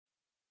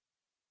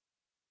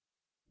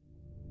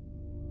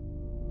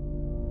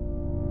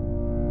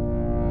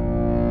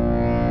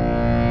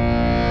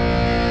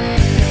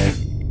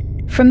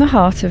From the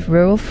heart of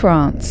rural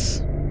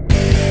France,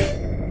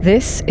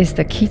 this is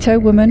the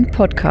Keto Woman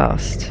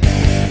podcast,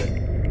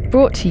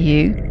 brought to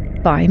you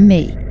by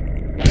me.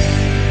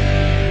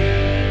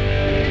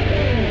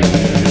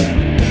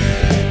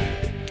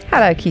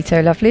 Hello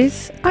Keto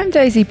Lovelies, I'm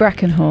Daisy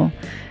Brackenhall,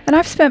 and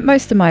I've spent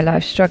most of my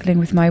life struggling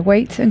with my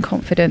weight and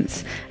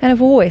confidence, and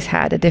have always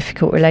had a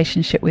difficult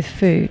relationship with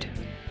food.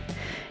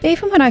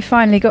 Even when I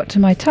finally got to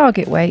my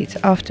target weight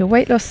after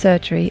weight loss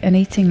surgery and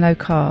eating low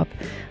carb,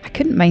 I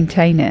couldn't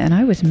maintain it and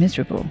I was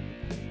miserable.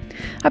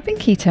 I've been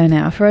keto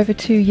now for over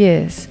 2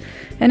 years,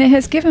 and it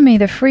has given me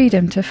the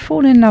freedom to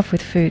fall in love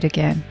with food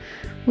again,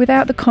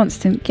 without the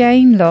constant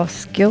gain,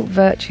 loss, guilt,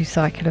 virtue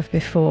cycle of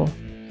before.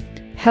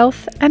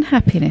 Health and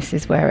happiness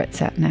is where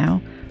it's at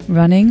now,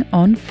 running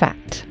on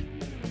fat.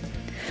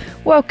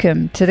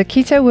 Welcome to the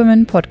Keto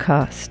Woman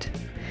podcast.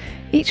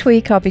 Each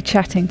week I'll be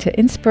chatting to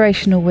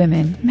inspirational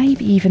women,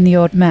 maybe even the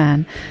odd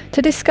man,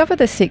 to discover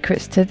the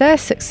secrets to their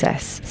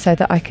success so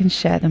that I can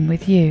share them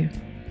with you.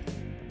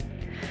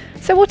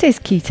 So what is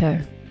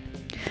keto?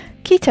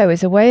 Keto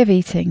is a way of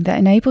eating that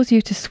enables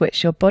you to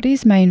switch your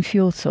body's main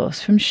fuel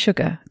source from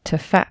sugar to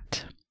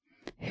fat.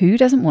 Who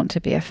doesn't want to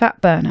be a fat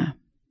burner?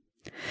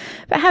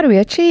 But how do we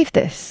achieve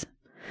this?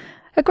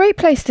 A great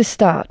place to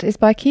start is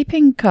by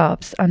keeping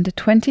carbs under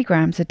 20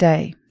 grams a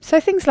day. So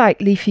things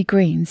like leafy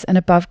greens and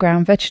above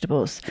ground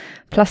vegetables,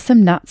 plus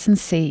some nuts and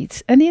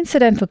seeds and the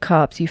incidental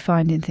carbs you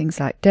find in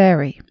things like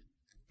dairy.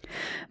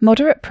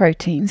 Moderate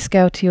protein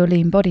scaled to your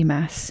lean body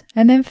mass,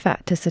 and then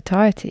fat to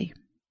satiety.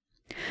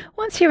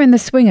 Once you're in the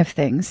swing of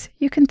things,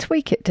 you can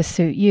tweak it to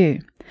suit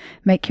you.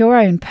 Make your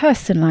own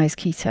personalised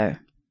keto.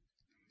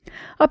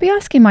 I'll be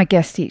asking my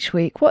guests each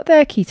week what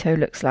their keto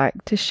looks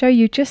like to show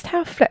you just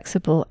how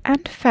flexible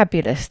and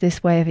fabulous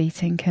this way of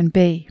eating can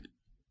be.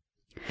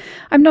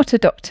 I'm not a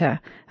doctor,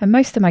 and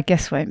most of my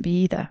guests won't be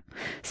either,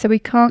 so we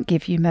can't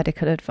give you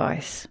medical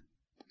advice.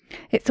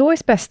 It's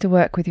always best to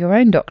work with your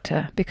own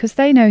doctor because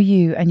they know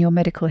you and your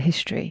medical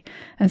history,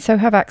 and so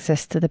have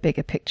access to the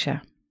bigger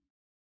picture.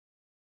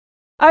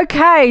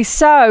 Okay,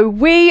 so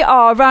we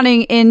are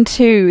running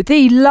into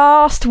the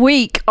last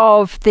week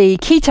of the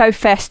Keto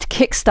Fest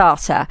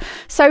Kickstarter.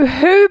 So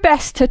who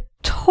best to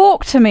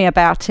talk to me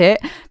about it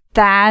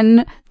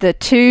than the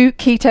two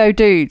keto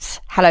dudes?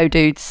 Hello,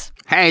 dudes.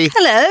 Hey.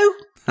 Hello.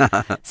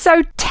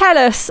 So tell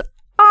us,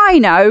 I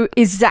know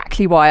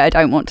exactly why I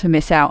don't want to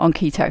miss out on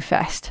Keto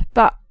Fest,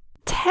 but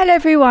tell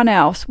everyone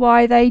else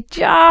why they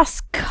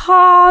just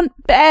can't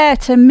bear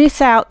to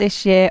miss out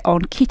this year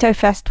on Keto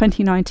Fest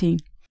 2019.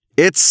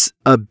 It's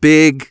a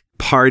big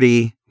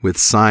party with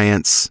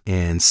science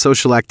and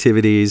social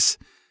activities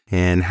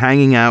and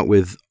hanging out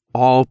with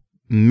all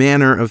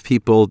manner of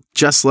people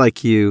just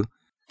like you.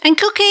 And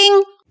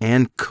cooking.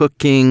 And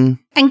cooking.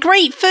 And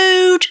great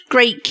food.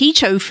 Great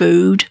keto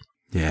food.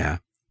 Yeah.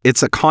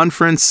 It's a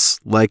conference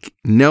like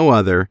no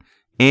other,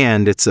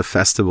 and it's a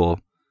festival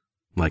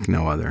like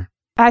no other.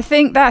 I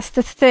think that's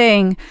the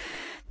thing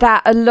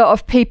that a lot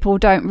of people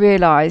don't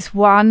realise.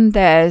 One,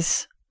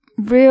 there's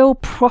real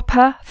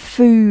proper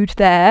food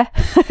there.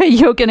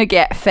 You're going to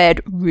get fed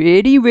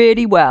really,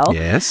 really well.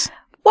 Yes.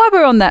 While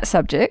we're on that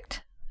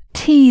subject,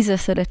 tease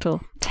us a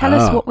little. Tell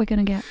us what we're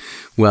going to get.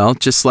 Well,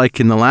 just like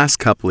in the last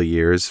couple of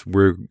years,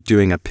 we're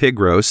doing a pig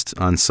roast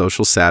on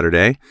Social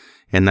Saturday,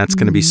 and that's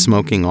going to be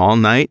smoking all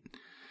night.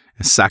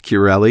 A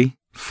Sacurelli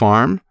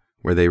farm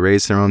where they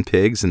raise their own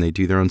pigs and they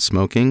do their own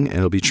smoking.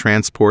 It'll be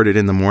transported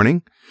in the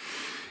morning.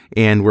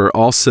 And we're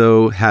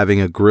also having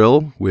a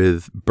grill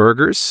with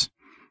burgers,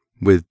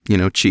 with,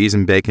 cheese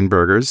and bacon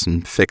burgers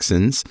and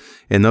fixins.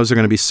 And those are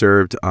going to be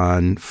served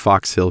on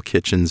Fox Hill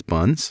Kitchen's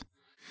buns.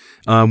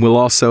 We'll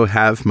also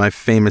have my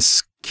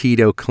famous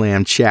keto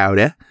clam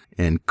chowder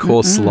and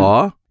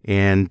coleslaw.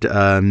 And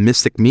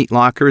Mystic Meat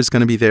Locker is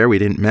going to be there. We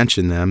didn't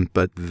mention them,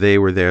 but they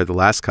were there the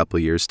last couple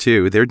of years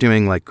too. They're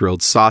doing like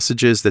grilled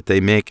sausages that they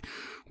make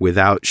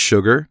without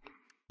sugar.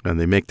 And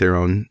they make their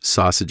own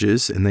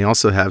sausages. And they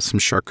also have some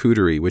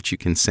charcuterie, which you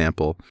can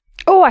sample.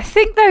 Oh, I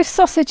think those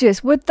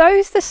sausages, were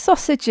those the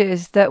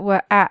sausages that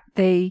were at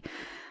the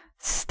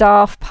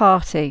staff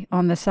party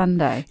on the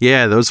Sunday?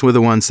 Yeah, those were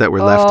the ones that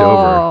were left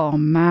over. Oh,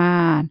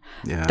 man.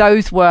 Yeah.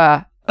 Those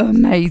were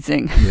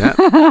amazing. Yeah.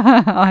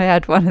 I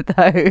had one of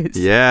those.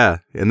 Yeah,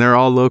 and they're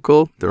all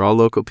local. They're all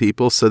local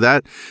people. So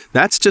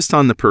that's just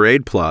on the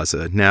Parade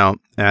Plaza. Now,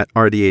 at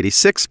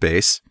RD86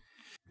 space,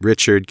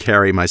 Richard,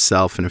 Carrie,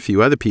 myself, and a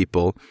few other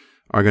people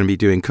are going to be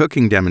doing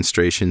cooking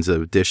demonstrations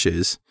of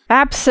dishes.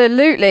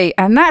 Absolutely.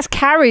 And that's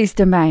Carrie's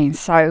domain.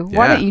 So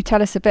why don't you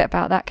tell us a bit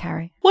about that,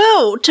 Carrie?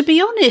 Well, to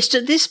be honest,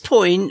 at this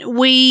point,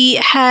 we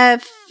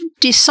have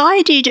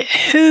decided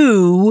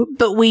who,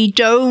 but we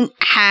don't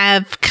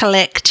have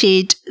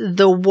collected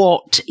the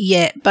what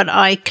yet. But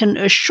I can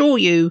assure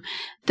you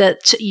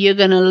that you're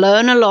going to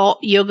learn a lot.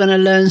 You're going to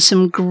learn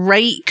some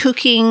great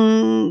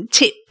cooking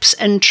tips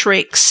and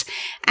tricks.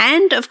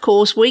 And of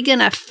course, we're going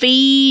to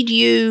feed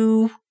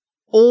you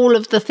all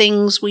of the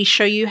things we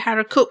show you how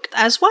to cook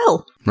as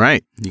well.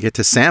 Right. You get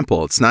to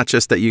sample. It's not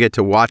just that you get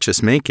to watch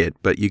us make it,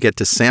 but you get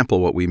to sample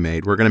what we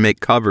made. We're going to make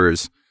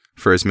covers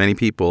for as many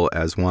people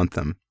as want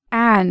them.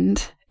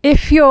 And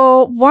if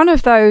you're one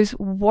of those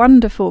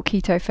wonderful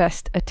Keto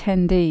Fest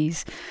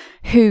attendees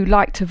who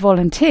like to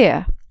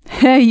volunteer,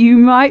 you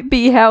might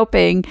be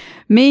helping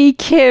me,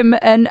 Kim,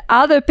 and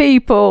other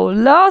people.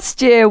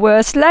 Last year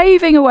were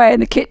slaving away in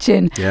the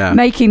kitchen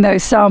making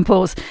those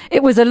samples.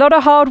 It was a lot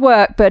of hard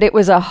work, but it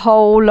was a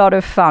whole lot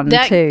of fun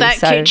too. That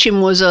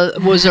kitchen was a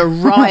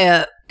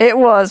riot. It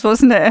was,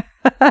 wasn't it?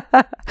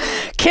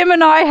 Kim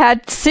and I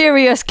had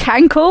serious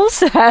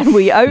cankles and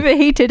we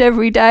overheated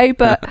every day,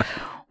 but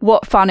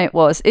what fun it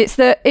was. It's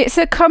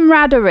a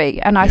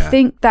camaraderie, and I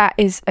think that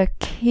is a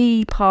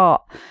key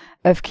part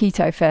of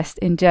Keto Fest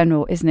in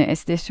general, isn't it?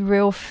 It's this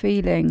real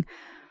feeling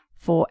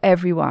for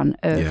everyone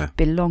of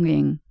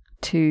belonging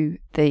to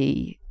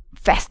the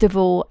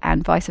festival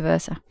and vice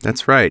versa.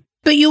 That's right.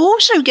 But you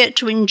also get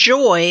to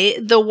enjoy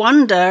the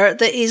wonder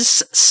that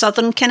is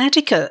Southern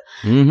Connecticut.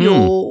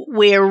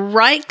 We're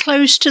right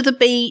close to the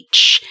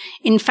beach.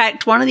 In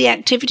fact, one of the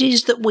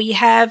activities that we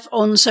have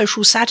on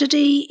Social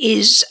Saturday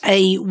is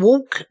a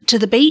walk to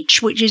the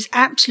beach, which is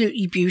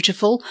absolutely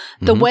beautiful.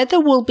 The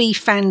weather will be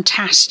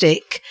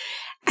fantastic.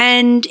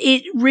 And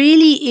it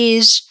really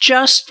is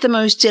just the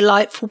most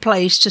delightful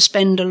place to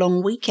spend a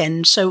long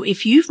weekend. So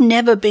if you've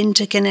never been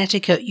to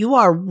Connecticut, you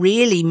are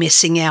really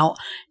missing out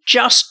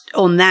just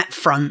on that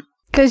front.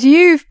 Because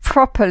you've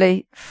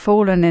properly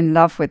fallen in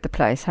love with the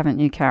place, haven't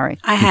you, Carrie?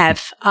 I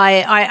have.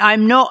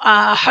 I'm not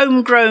a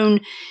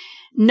homegrown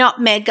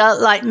nutmegger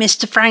like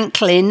Mr.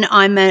 Franklin.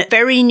 I'm a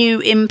very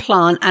new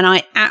implant, and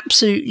I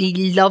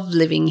absolutely love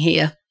living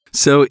here.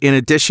 So in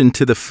addition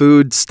to the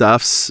food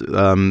stuffs,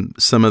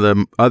 some of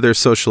the other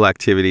social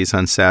activities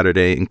on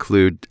Saturday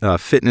include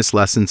fitness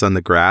lessons on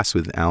the grass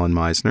with Alan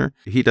Meisner.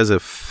 He does a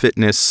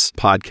fitness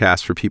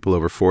podcast for people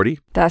over 40.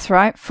 That's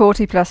right,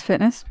 40 plus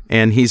fitness.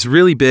 And he's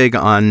really big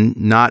on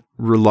not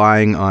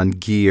relying on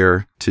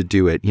gear to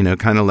do it,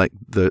 kind of like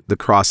the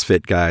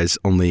CrossFit guys,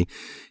 only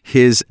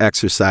his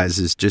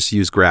exercises just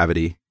use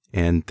gravity,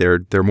 and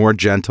they're more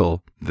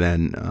gentle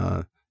than,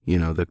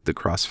 the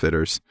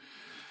CrossFitters.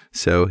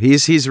 So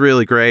he's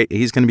really great.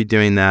 He's going to be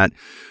doing that.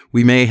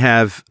 We may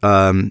have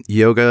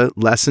yoga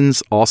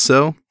lessons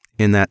also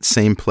in that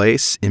same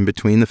place in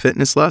between the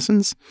fitness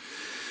lessons.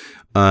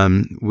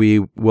 We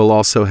will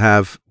also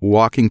have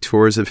walking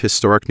tours of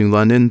historic New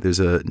London. There's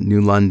a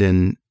New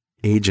London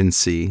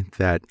agency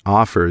that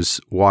offers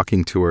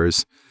walking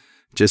tours,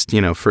 just,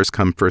 first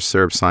come, first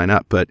serve, sign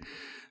up. But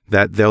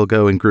that they'll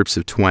go in groups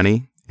of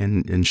 20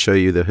 and show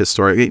you the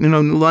historic.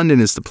 New London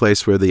is the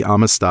place where the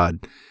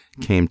Amistad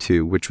came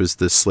to, which was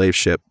the slave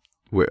ship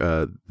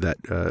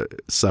that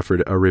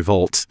suffered a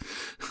revolt,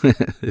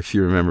 if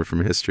you remember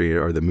from history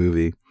or the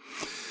movie.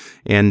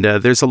 And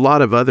there's a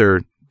lot of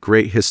other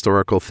great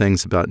historical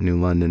things about New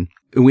London.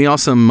 We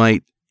also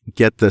might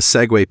get the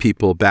Segway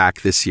people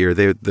back this year.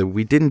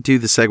 We didn't do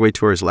the Segway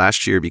tours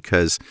last year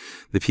because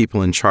the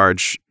people in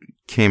charge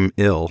came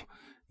ill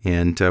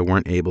and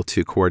weren't able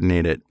to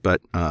coordinate it. But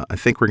I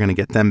think we're going to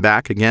get them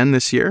back again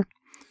this year.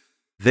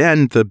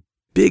 Then the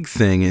big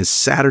thing is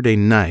Saturday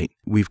night.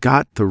 We've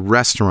got the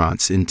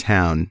restaurants in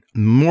town,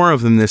 more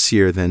of them this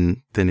year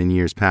than in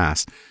years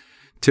past,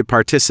 to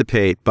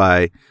participate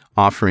by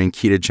offering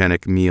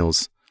ketogenic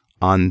meals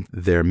on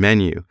their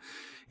menu.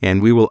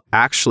 And we will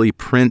actually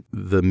print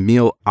the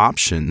meal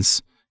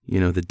options,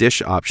 the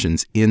dish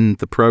options in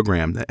the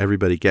program that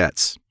everybody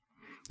gets.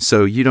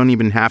 So you don't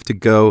even have to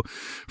go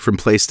from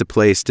place to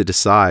place to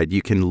decide.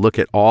 You can look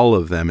at all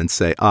of them and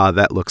say,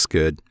 that looks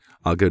good.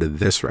 I'll go to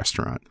this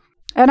restaurant.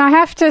 And I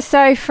have to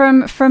say,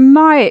 from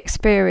my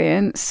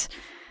experience,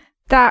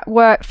 that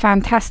worked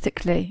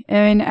fantastically. I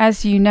mean,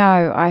 as you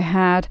know, I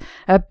had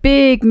a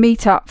big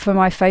meetup for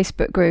my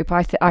Facebook group.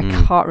 I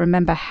can't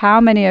remember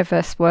how many of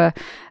us were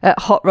at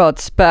Hot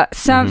Rods, but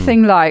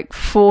something like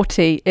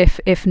 40,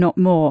 if not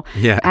more.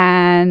 Yeah.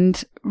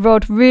 And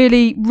Rod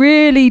really,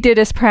 really did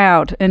us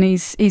proud, and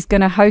he's going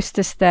to host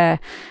us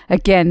there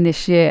again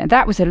this year. And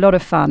that was a lot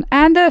of fun.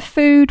 And the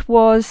food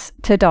was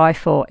to die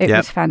for. It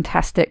was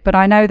fantastic. But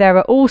I know there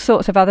are all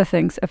sorts of other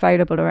things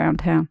available around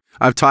town.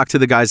 I've talked to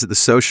the guys at the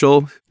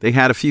Social. They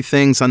had a few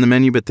things on the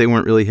menu, but they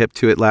weren't really hip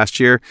to it last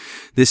year.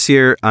 This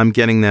year, I'm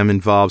getting them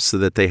involved so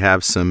that they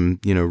have some,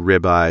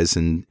 ribeyes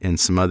and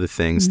some other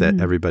things that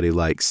everybody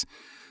likes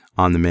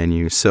on the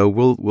menu. So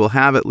we'll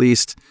have at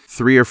least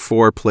 3 or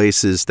 4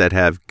 places that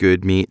have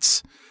good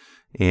meats.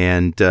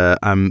 And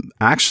I'm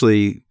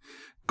actually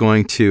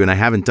going to, and I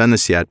haven't done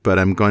this yet, but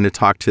I'm going to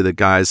talk to the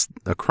guys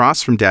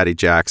across from Daddy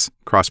Jack's,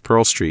 across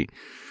Pearl Street,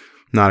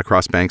 not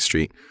across Bank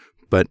Street,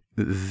 but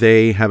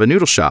they have a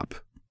noodle shop.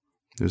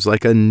 There's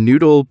like a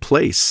noodle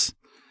place.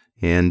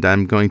 And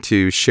I'm going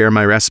to share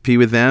my recipe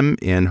with them,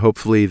 and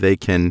hopefully they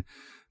can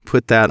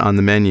put that on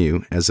the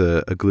menu as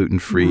a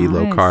gluten-free,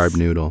 low-carb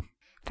noodle.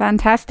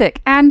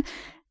 Fantastic. And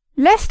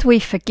lest we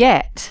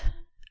forget,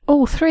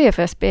 all 3 of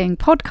us being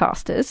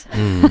podcasters,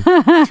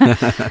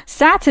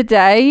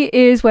 Saturday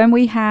is when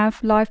we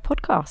have live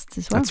podcasts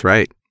as well. That's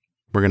right.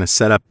 We're going to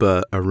set up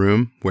a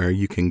room where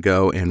you can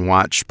go and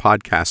watch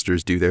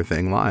podcasters do their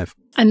thing live.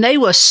 And they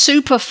were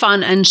super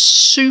fun and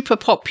super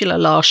popular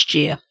last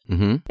year.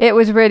 Mm-hmm. It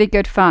was really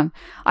good fun.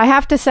 I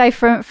have to say,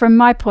 from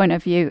my point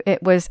of view,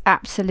 it was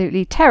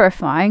absolutely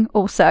terrifying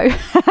also.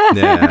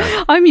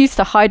 Yeah. I'm used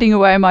to hiding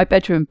away in my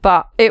bedroom,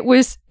 but it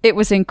was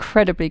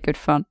incredibly good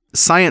fun.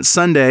 Science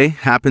Sunday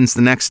happens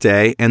the next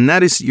day, and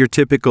that is your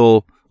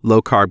typical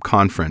low-carb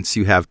conference.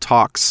 You have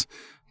talks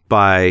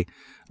by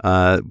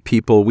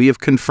people. We have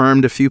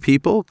confirmed a few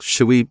people.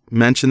 Should we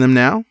mention them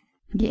now?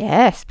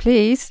 Yes,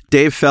 please.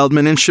 Dave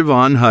Feldman and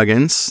Siobhan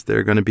Huggins.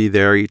 They're going to be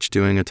there each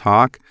doing a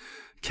talk.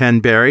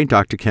 Ken Berry,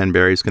 Dr. Ken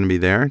Berry is going to be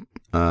there.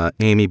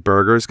 Amy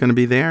Berger is going to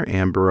be there.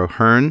 Amber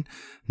O'Hearn,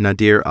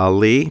 Nadir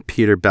Ali,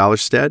 Peter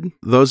Ballerstedt.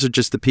 Those are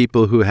just the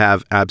people who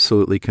have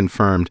absolutely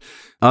confirmed.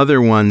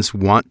 Other ones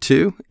want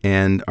to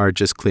and are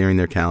just clearing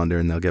their calendar,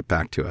 and they'll get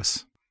back to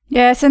us.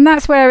 Yes, and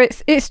that's where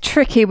it's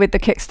tricky with the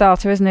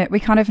Kickstarter, isn't it?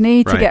 We kind of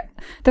need to get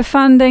the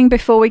funding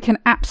before we can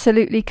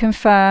absolutely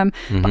confirm.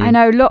 Mm-hmm. But I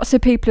know lots of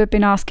people have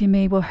been asking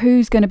me, well,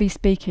 who's going to be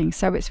speaking?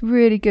 So it's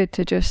really good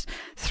to just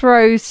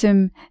throw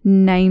some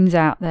names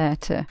out there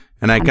to.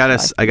 And I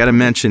gotta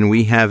mention,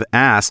 we have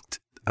asked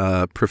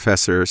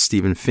Professor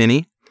Stephen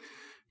Finney,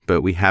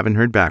 but we haven't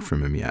heard back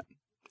from him yet.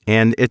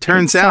 And it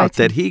turns out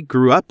that he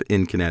grew up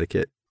in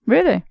Connecticut.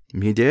 Really?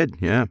 He did,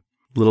 yeah.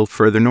 A little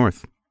further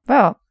north.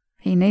 Well,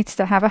 he needs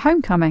to have a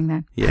homecoming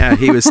then. Yeah,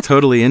 he was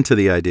totally into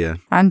the idea.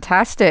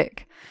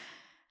 Fantastic.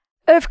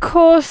 Of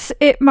course,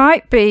 it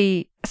might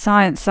be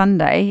Science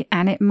Sunday,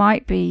 and it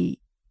might be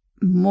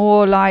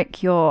more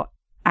like your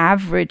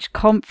average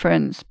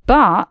conference,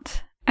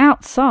 but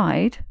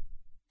outside,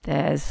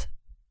 there's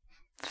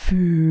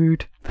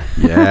food.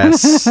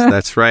 Yes,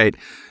 that's right.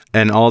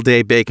 An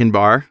all-day bacon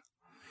bar.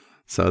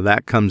 So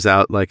that comes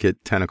out like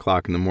at 10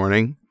 o'clock in the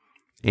morning.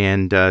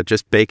 And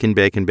just bacon,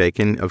 bacon,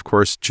 bacon. Of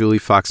course, Julie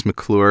Fox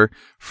McClure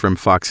from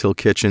Fox Hill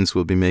Kitchens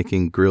will be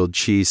making grilled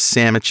cheese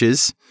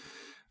sandwiches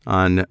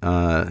on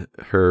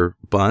her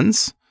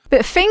buns.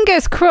 But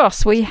fingers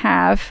crossed, we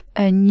have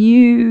a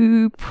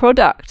new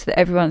product that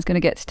everyone's going to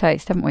get to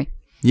taste, haven't we?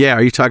 Yeah,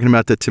 are you talking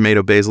about the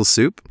tomato basil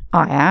soup?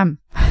 I am.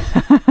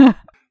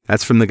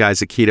 That's from the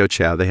guys at Keto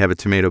Chow. They have a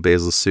tomato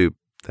basil soup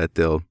that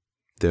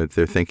they're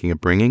thinking of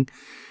bringing.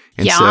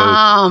 And Yum.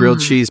 so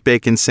grilled cheese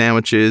bacon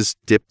sandwiches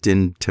dipped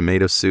in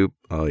tomato soup.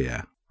 Oh,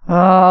 yeah.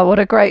 Oh, what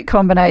a great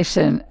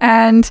combination.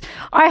 And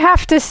I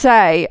have to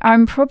say,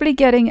 I'm probably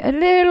getting a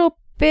little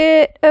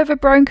bit of a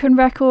broken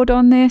record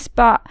on this,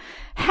 but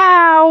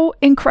how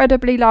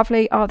incredibly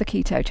lovely are the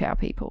Keto Chow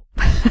people?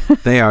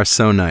 They are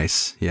so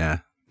nice. Yeah,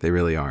 they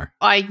really are.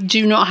 I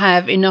do not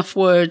have enough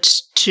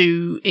words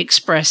to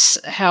express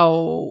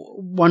how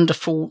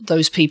wonderful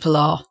those people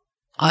are.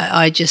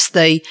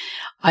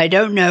 I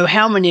don't know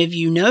how many of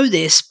you know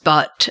this,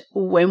 but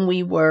when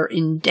we were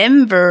in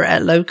Denver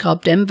at Low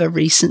Carb Denver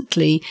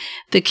recently,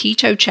 the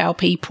Keto Chow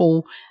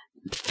people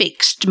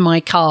fixed my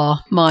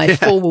car. My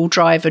four-wheel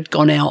drive had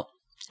gone out.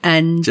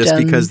 And just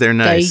because they're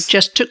nice. They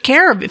just took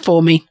care of it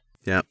for me.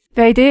 Yeah.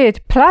 They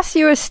did. Plus,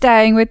 you were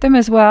staying with them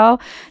as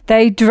well.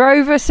 They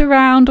drove us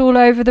around all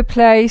over the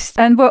place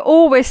and were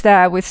always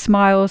there with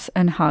smiles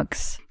and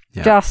hugs.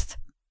 Yeah. Just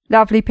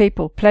lovely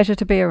people. Pleasure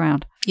to be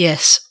around.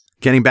 Yes.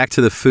 Getting back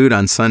to the food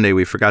on Sunday,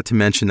 we forgot to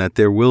mention that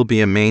there will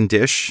be a main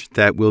dish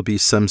that will be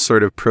some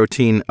sort of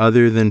protein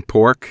other than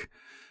pork.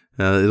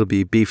 It'll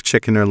be beef,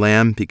 chicken, or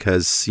lamb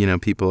because,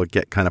 people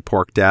get kind of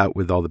porked out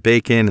with all the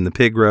bacon and the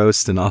pig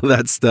roast and all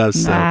that stuff.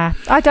 So. Nah,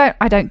 I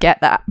don't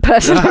get that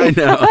personally. I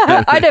know.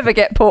 I never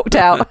get porked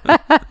out.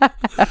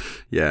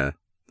 Yeah,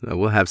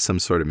 we'll have some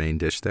sort of main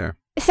dish there.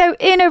 So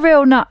in a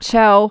real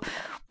nutshell,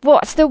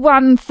 what's the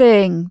one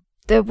thing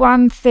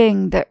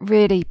that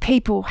really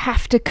people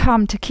have to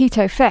come to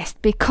Keto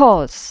Fest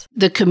because?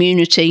 The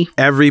community.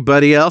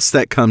 Everybody else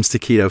that comes to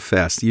Keto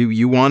Fest.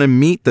 You want to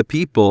meet the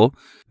people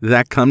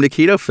that come to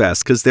Keto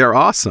Fest because they're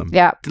awesome.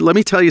 Yeah. Let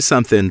me tell you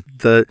something.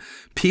 The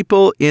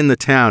people in the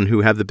town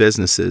who have the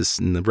businesses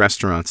and the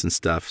restaurants and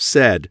stuff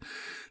said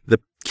the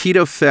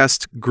Keto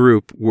Fest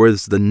group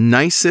was the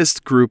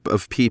nicest group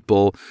of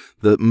people,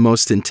 the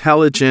most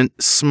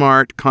intelligent,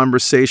 smart,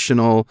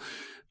 conversational.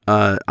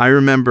 I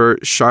remember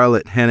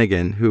Charlotte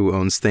Hennigan, who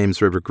owns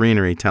Thames River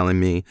Greenery, telling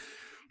me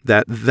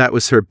that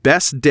was her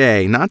best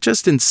day, not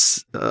just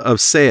of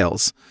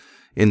sales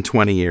in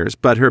 20 years,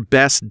 but her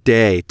best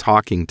day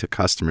talking to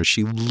customers.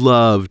 She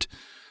loved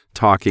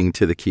talking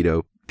to the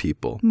keto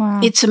people.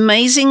 Wow. It's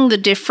amazing the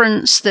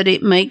difference that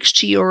it makes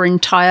to your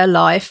entire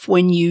life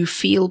when you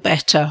feel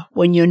better,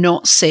 when you're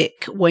not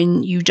sick,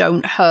 when you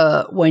don't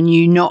hurt, when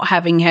you're not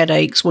having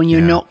headaches, when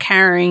you're not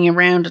carrying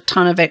around a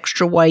ton of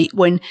extra weight,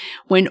 when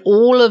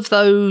all of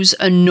those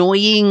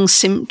annoying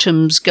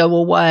symptoms go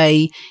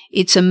away.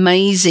 It's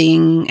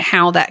amazing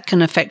how that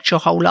can affect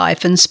your whole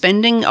life. And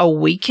spending a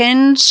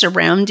weekend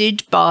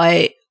surrounded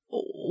by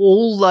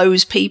all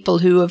those people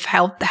who have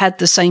had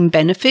the same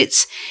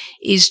benefits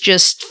is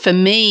just, for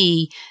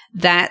me,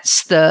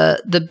 that's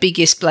the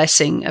biggest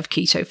blessing of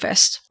Keto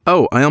Fest.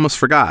 Oh, I almost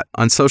forgot.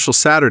 On Social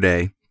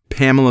Saturday,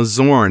 Pamela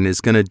Zorn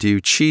is going to do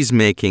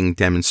cheese-making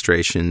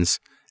demonstrations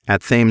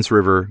at Thames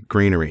River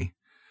Greenery.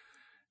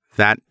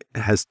 that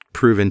has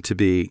proven to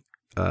be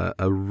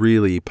a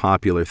really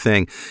popular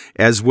thing.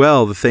 As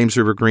well, the Thames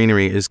River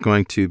Greenery is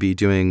going to be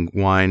doing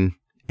wine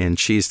and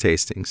cheese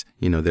tastings.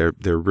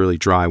 They're really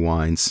dry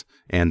wines,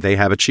 and they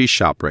have a cheese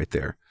shop right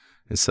there.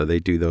 And so they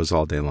do those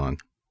all day long.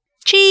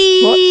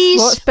 Cheese!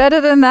 What's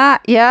better than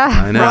that? Yeah,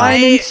 I know.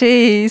 wine and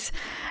cheese.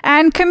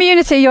 And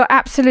community, you're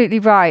absolutely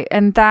right.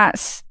 And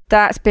that's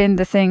been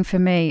the thing for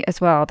me as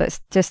well.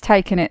 That's just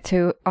taken it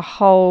to a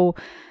whole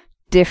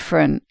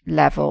different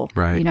level.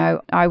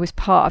 Right. I was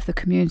part of the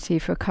community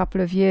for a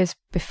couple of years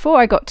before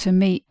I got to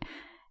meet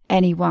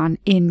anyone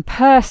in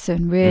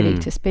person, really,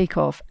 to speak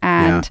of.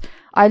 And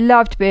I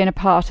loved being a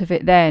part of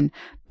it then.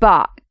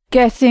 But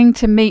getting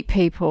to meet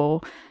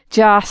people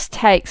just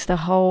takes the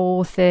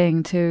whole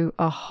thing to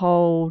a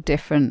whole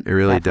different It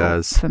really level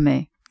does. for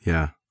me.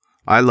 Yeah.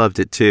 I loved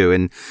it too.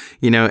 And,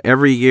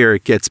 every year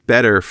it gets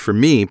better for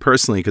me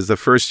personally, because the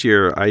first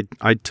year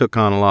I took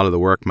on a lot of the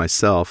work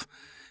myself.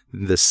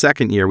 The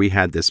second year we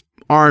had this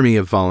army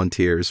of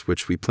volunteers,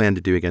 which we plan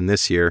to do again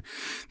this year.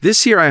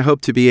 This year I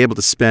hope to be able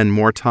to spend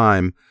more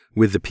time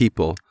with the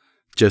people,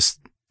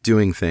 just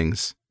doing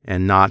things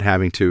and not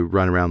having to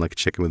run around like a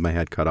chicken with my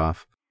head cut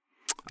off.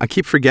 I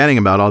keep forgetting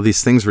about all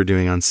these things we're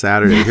doing on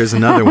Saturday. Here's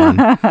another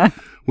one.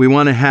 We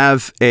want to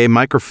have a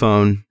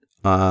microphone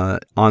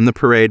on the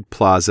parade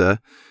plaza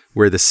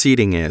where the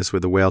seating is, where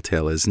the whale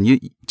tail is. And you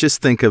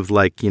just think of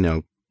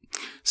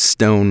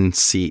stone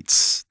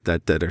seats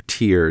that are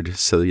tiered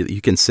so that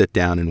you can sit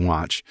down and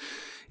watch.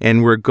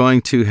 And we're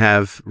going to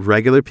have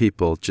regular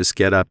people just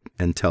get up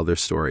and tell their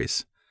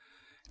stories.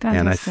 Fantastic.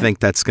 And I think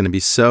that's going to be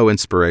so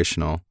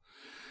inspirational.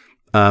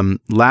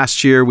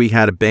 Last year we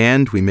had a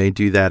band. We may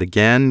do that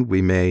again.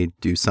 We may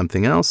do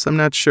something else. I'm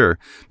not sure.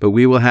 But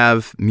we will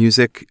have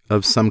music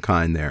of some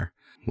kind there.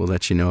 We'll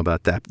let you know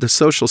about that. The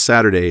Social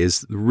Saturday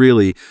is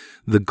really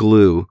the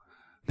glue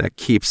that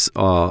keeps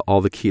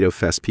all the Keto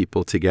Fest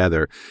people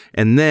together.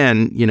 And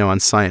then, on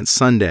Science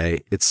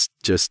Sunday, it's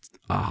just,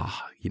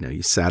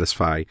 you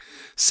satisfy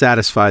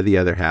the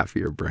other half of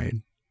your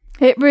brain.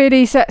 It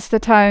really sets the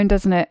tone,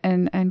 doesn't it?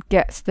 And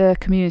gets the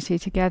community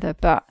together.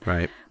 But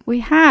right.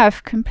 We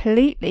have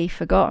completely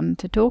forgotten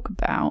to talk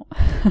about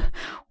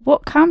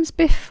what comes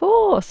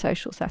before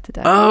Social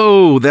Saturday.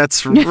 Oh,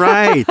 that's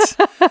right.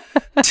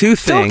 Two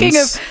things. Talking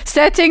of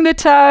setting the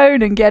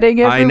tone and getting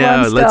everyone started.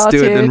 I know. Let's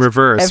do it in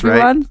reverse, right?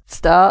 Everyone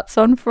starts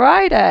on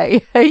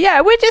Friday.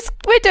 Yeah, we're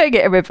doing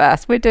it in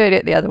reverse. We're doing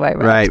it the other way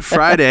around. Right.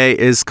 Friday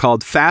is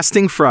called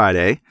Fasting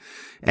Friday,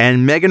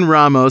 and Megan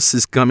Ramos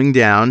is coming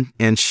down,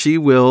 and she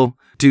will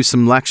do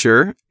some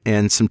lecture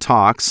and some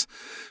talks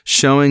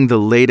showing the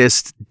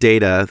latest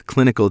data,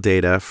 clinical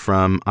data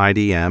from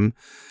IDM,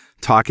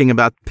 talking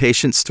about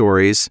patient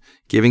stories,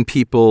 giving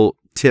people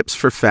tips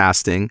for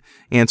fasting,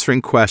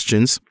 answering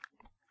questions.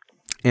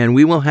 And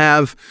we will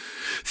have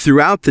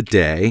throughout the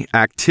day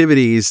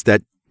activities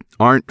that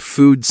aren't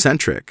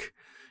food-centric,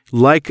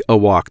 like a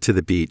walk to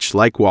the beach,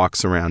 like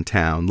walks around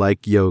town,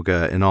 like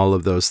yoga and all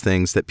of those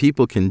things that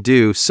people can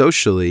do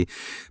socially,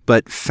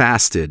 but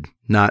fasted,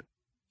 not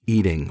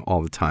eating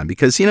all the time.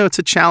 Because, it's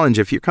a challenge.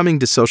 If you're coming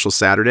to Social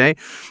Saturday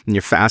and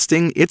you're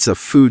fasting, it's a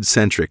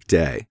food-centric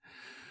day,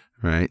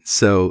 right?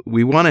 So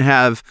we want to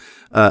have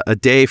a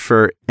day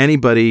for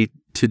anybody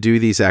to do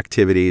these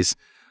activities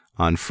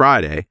on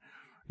Friday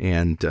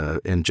and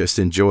just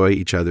enjoy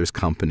each other's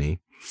company.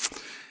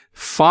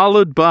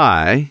 Followed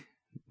by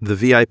the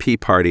VIP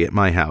party at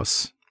my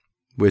house,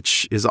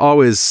 which is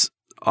always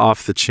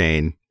off the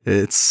chain.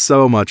 It's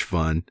so much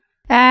fun.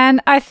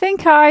 And I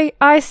think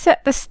I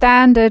set the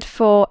standard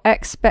for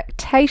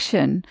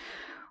expectation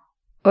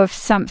of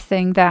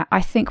something that I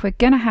think we're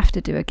going to have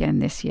to do again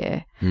this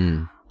year.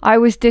 I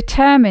was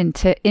determined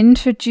to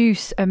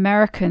introduce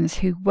Americans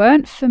who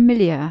weren't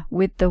familiar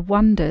with the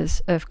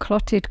wonders of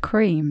clotted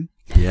cream.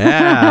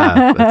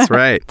 Yeah, that's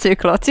right. To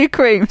clotted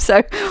cream.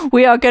 So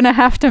we are going to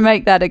have to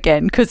make that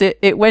again because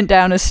it went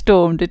down a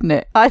storm, didn't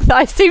it?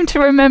 I seem to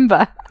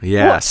remember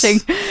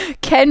watching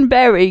Ken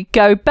Berry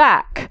go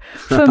back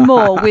for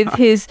more with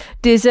his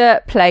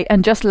dessert plate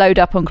and just load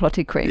up on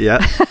clotted cream.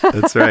 Yeah,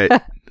 that's right.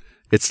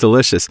 It's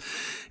delicious.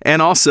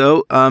 And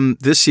also,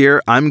 this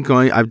year,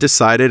 I've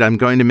decided I'm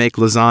going to make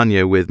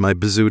lasagna with my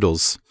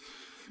bazoodles,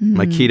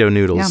 my keto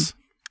noodles.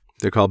 Yum.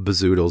 They're called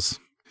bazoodles.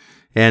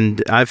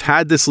 And I've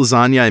had this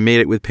lasagna. I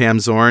made it with Pam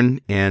Zorn,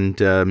 and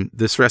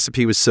this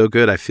recipe was so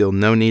good, I feel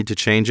no need to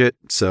change it.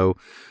 So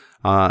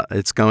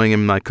it's going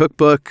in my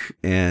cookbook,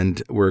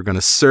 and we're going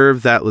to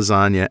serve that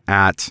lasagna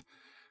at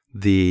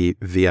the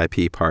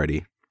VIP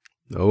party.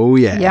 Oh,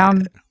 yeah.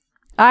 Yum.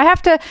 I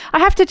have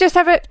to just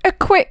have a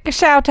quick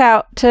shout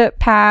out to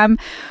Pam.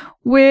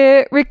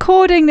 We're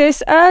recording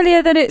this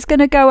earlier than it's going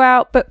to go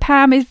out, but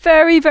Pam is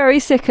very, very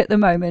sick at the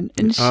moment.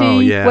 And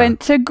she went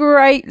to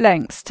great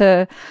lengths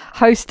to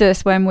host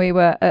us when we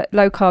were at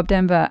Low Carb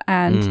Denver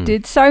and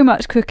did so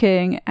much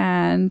cooking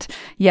and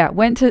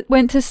went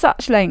to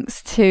such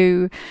lengths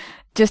to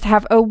just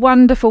have a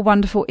wonderful,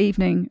 wonderful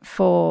evening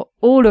for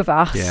all of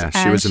us. Yeah,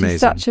 she was amazing.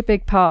 She's such a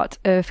big part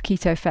of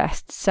Keto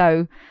Fest.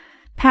 So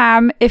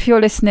Pam, if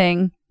you're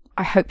listening,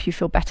 I hope you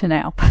feel better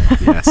now.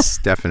 Yes,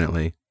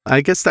 definitely.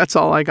 I guess that's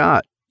all I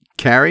got.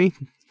 Carrie?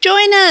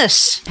 Join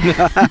us.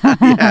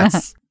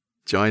 Yes,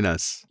 join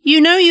us. You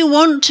know you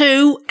want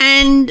to,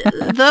 and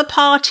the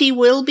party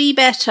will be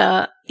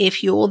better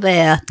if you're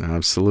there.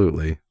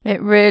 Absolutely.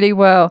 It really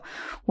will.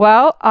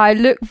 Well, I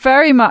look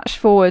very much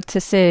forward to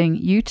seeing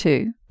you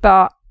two,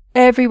 but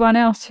everyone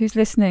else who's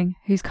listening,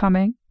 who's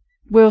coming,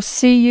 we'll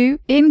see you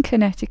in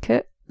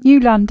Connecticut, New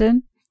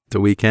London. The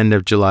weekend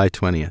of July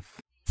 20th.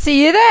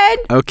 See you then.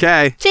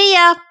 Okay. See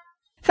ya.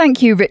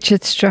 Thank you,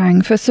 Richard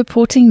Strang, for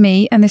supporting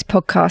me and this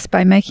podcast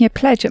by making a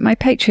pledge at my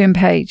Patreon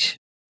page.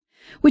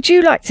 Would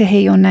you like to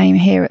hear your name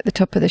here at the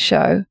top of the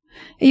show?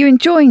 Are you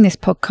enjoying this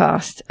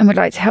podcast and would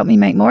like to help me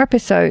make more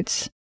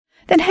episodes?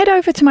 Then head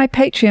over to my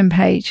Patreon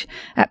page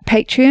at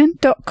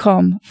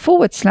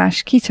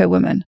patreon.com/Keto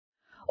Woman,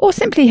 or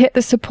simply hit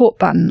the support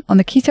button on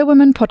the Keto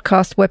Woman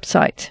podcast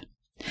website.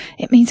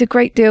 It means a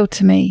great deal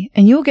to me,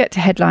 and you'll get to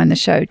headline the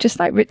show just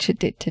like Richard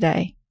did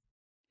today.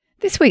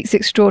 This week's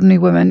extraordinary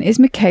woman is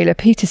Mikhaila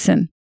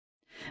Peterson.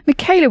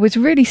 Mikhaila was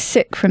really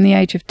sick from the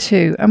age of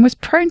 2 and was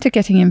prone to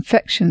getting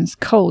infections,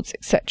 colds,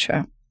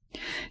 etc.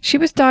 She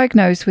was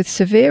diagnosed with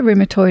severe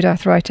rheumatoid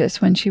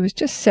arthritis when she was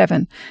just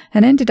 7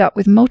 and ended up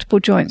with multiple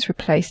joints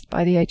replaced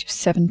by the age of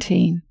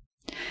 17.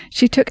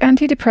 She took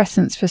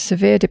antidepressants for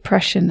severe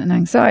depression and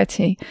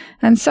anxiety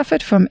and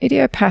suffered from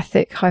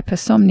idiopathic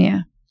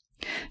hypersomnia.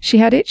 She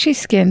had itchy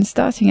skin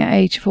starting at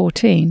age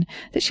 14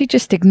 that she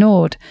just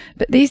ignored,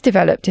 but these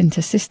developed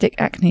into cystic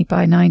acne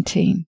by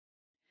 19.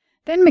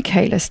 Then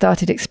Mikhaila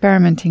started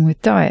experimenting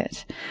with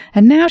diet,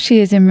 and now she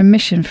is in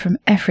remission from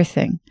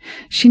everything.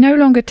 She no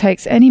longer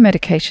takes any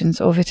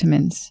medications or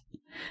vitamins.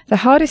 The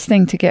hardest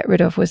thing to get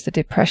rid of was the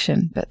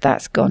depression, but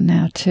that's gone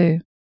now too.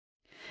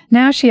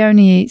 Now she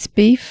only eats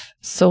beef,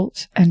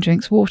 salt, and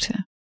drinks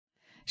water.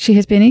 She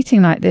has been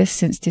eating like this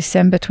since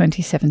December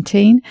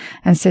 2017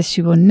 and says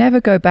she will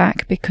never go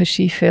back because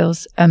she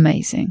feels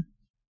amazing.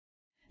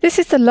 This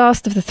is the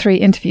last of the 3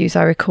 interviews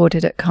I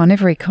recorded at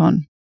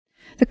CarnivoryCon.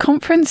 The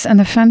conference and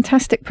the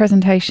fantastic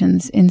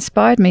presentations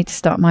inspired me to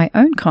start my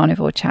own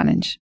carnivore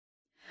challenge.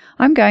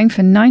 I'm going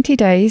for 90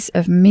 days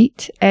of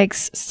meat,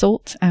 eggs,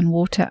 salt and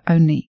water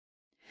only.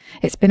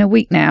 It's been a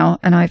week now,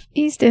 and I've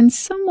eased in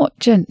somewhat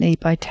gently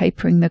by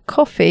tapering the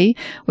coffee,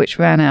 which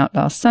ran out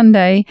last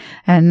Sunday,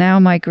 and now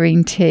my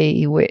green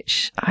tea,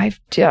 which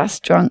I've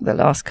just drunk the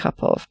last cup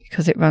of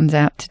because it runs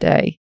out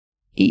today.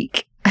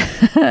 Eek.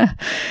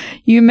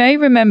 You may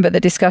remember the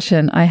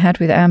discussion I had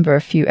with Amber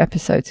a few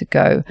episodes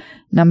ago,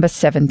 number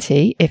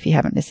 70, if you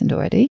haven't listened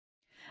already,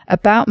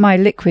 about my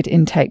liquid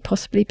intake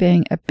possibly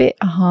being a bit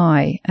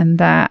high and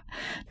that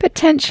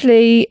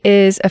potentially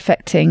is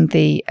affecting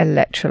the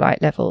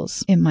electrolyte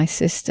levels in my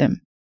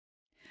system.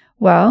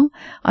 Well,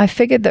 I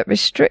figured that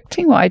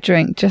restricting what I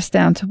drink just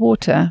down to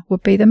water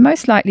would be the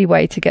most likely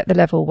way to get the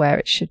level where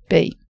it should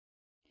be.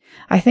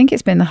 I think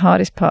it's been the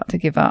hardest part to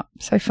give up,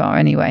 so far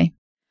anyway.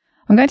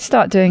 I'm going to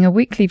start doing a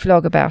weekly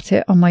vlog about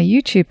it on my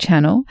YouTube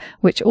channel,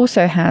 which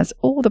also has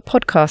all the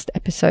podcast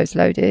episodes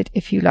loaded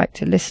if you like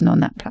to listen on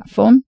that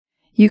platform.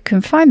 You can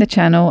find the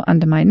channel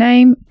under my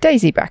name,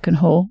 Daisy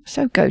Brackenhall,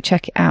 so go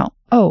check it out.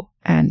 Oh,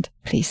 and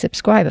please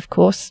subscribe, of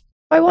course.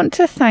 I want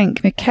to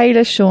thank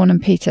Mikhaila, Sean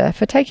and Peter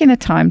for taking the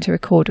time to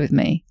record with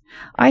me.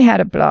 I had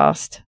a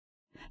blast.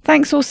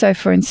 Thanks also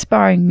for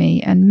inspiring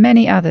me and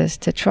many others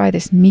to try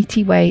this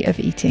meaty way of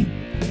eating.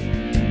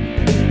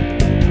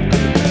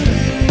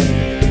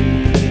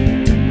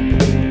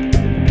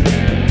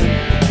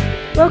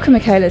 Welcome,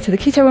 Mikhaila, to the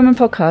Keto Woman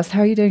podcast.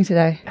 How are you doing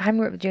today?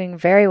 I'm doing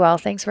very well.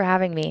 Thanks for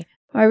having me.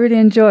 I really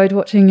enjoyed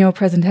watching your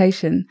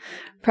presentation.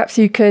 Perhaps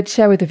you could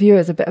share with the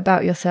viewers a bit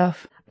about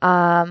yourself.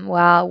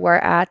 Well, we're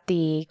at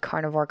the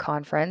carnivore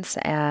conference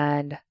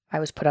and I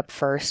was put up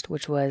first,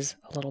 which was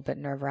a little bit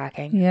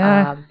nerve-wracking.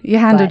 Yeah, you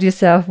handled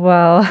yourself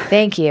well.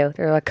 Thank you.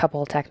 There were a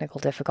couple technical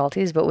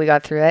difficulties, but we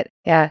got through it.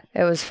 Yeah,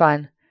 it was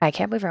fun. I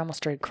can't believe I almost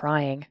started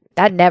crying.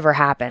 That never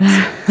happens.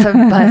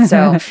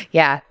 So,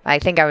 yeah, I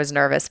think I was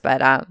nervous,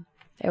 but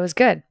it was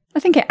good. I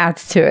think it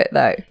adds to it,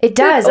 though. It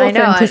does, I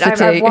know.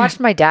 I've watched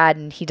my dad,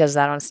 and he does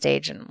that on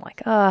stage, and I'm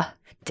like,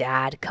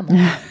 Dad, come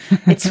on.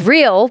 It's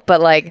real,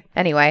 but like,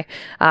 anyway,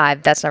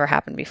 that's never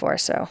happened before,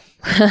 so.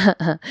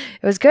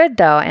 It was good,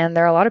 though, and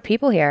there are a lot of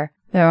people here.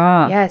 There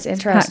are. Yeah, it's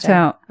interesting.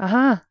 Packed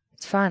out.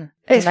 It's fun.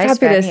 It's a nice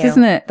fabulous, venue.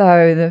 Isn't it,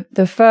 though?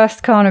 The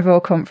first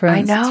carnivore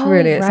conference. I know, it's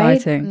really right?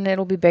 exciting. And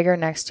it'll be bigger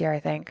next year, I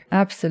think.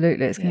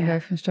 Absolutely. It's going to go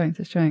from strength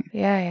to strength.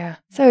 Yeah.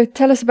 So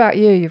tell us about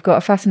you. You've got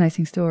a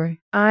fascinating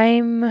story.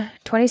 I'm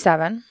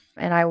 27,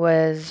 and I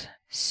was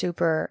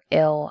super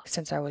ill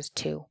since I was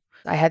 2.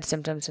 I had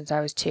symptoms since I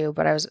was 2,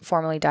 but I was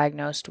formally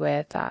diagnosed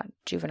with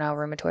juvenile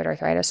rheumatoid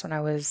arthritis when I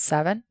was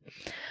 7.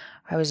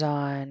 I was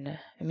on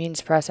immune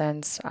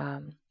suppressants,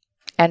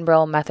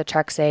 Enbrel,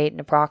 methotrexate,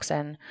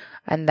 naproxen,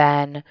 and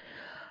then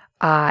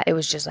it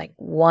was just like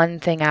one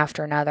thing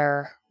after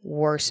another,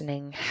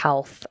 worsening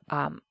health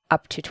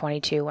up to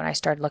 22 when I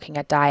started looking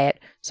at diet.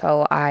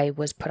 So I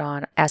was put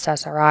on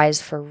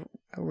SSRIs for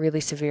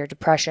really severe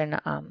depression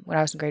when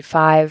I was in grade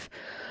 5.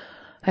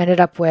 I ended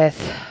up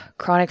with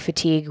chronic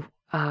fatigue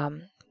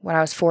when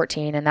I was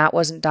 14, and that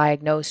wasn't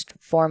diagnosed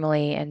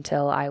formally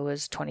until I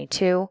was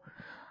 22.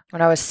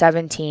 When I was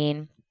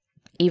 17,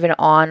 even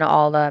on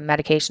all the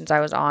medications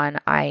I was on,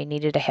 I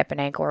needed a hip and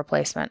ankle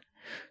replacement.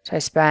 So I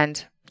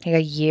spent a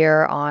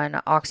year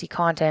on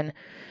OxyContin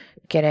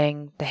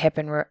getting the hip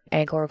and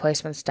ankle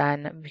replacements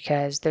done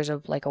because there's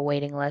a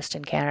waiting list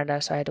in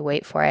Canada, so I had to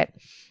wait for it.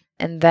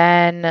 And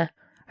then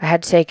I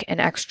had to take an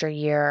extra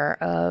year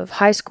of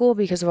high school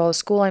because of all the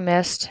school I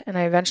missed, and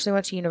I eventually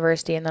went to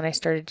university, and then I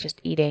started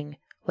just eating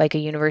like a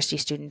university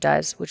student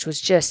does, which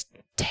was just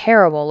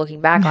terrible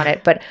looking back on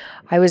it. But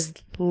I was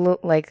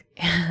I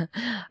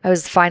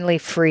was finally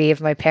free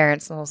of my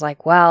parents, and I was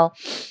like, well,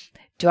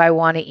 do I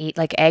want to eat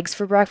like eggs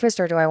for breakfast,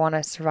 or do I want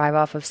to survive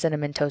off of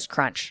Cinnamon Toast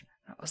Crunch?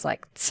 It was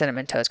like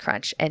Cinnamon Toast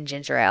Crunch and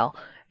ginger ale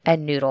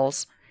and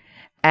noodles.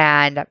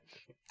 And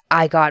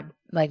I got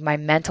my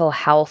mental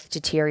health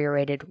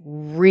deteriorated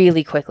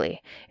really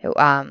quickly.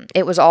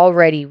 It was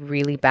already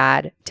really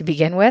bad to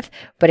begin with,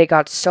 but it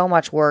got so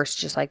much worse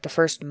just the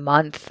first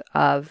month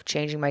of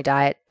changing my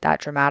diet that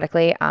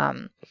dramatically.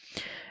 And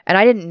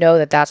I didn't know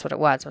that that's what it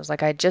was. I was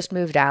I just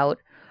moved out.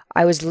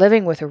 I was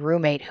living with a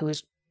roommate who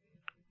was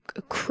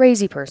a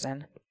crazy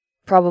person.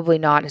 Probably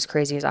not as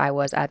crazy as I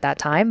was at that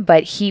time,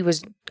 but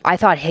I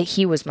thought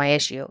he was my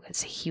issue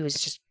because he was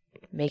just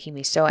making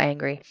me so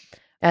angry.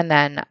 And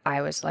then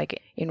I was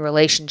in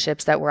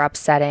relationships that were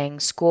upsetting.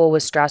 School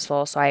was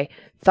stressful. So I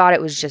thought it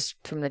was just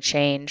from the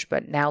change.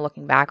 But now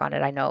looking back on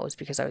it, I know it was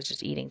because I was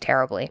just eating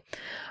terribly.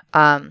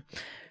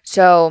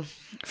 So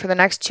for the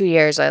next 2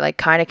 years, I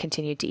kind of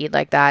continued to eat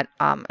like that.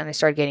 And I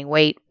started gaining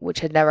weight,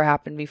 which had never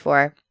happened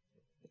before.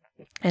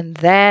 And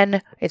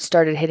then it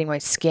started hitting my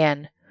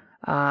skin.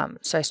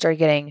 So I started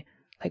getting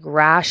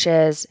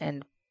rashes,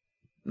 and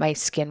my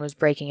skin was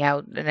breaking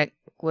out, and it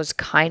was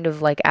kind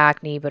of like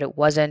acne, but it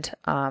wasn't.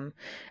 And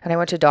I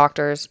went to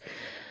doctors,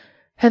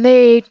 and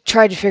they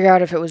tried to figure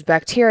out if it was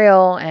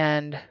bacterial,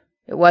 and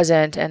it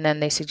wasn't. And then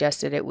they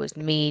suggested it was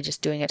me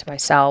just doing it to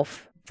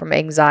myself from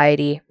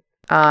anxiety.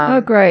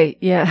 Oh, great.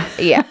 Yeah.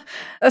 Yeah.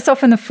 That's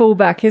often the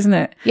fallback, isn't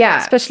it? Yeah.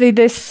 Especially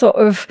this sort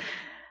of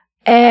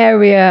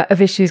area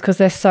of issues because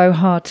they're so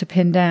hard to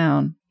pin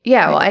down.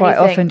 Yeah. Well, quite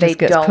often just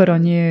gets put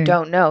on you.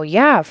 Don't know.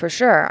 Yeah, for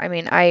sure. I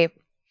mean, I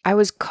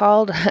was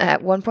called,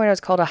 at one point I was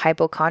called a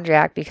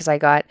hypochondriac because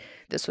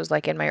this was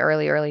in my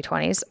early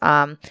 20s.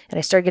 And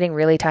I started getting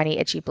really tiny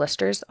itchy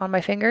blisters on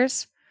my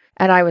fingers.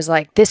 And I was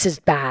like, this is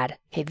bad.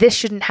 Okay, this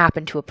shouldn't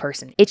happen to a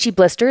person. Itchy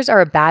blisters are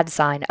a bad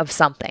sign of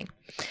something.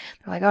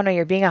 They're like, oh no,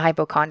 you're being a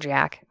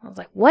hypochondriac. I was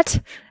like, what?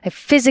 I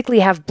physically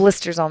have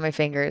blisters on my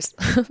fingers.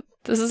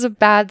 This is a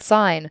bad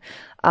sign.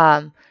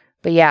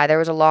 But yeah, there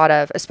was a lot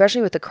of,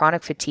 especially with the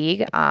chronic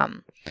fatigue,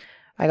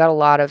 I got a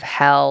lot of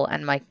hell,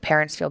 and my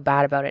parents feel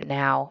bad about it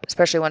now,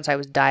 especially once I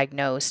was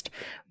diagnosed.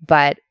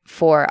 But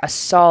for a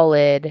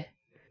solid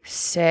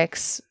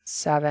 6,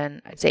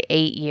 7, I'd say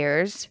 8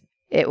 years,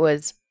 it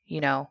was,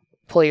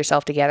 pull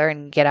yourself together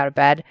and get out of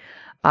bed.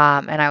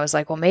 And I was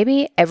like, well,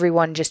 maybe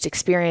everyone just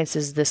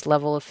experiences this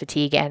level of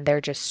fatigue and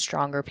they're just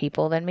stronger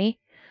people than me.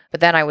 But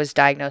then I was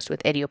diagnosed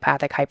with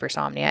idiopathic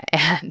hypersomnia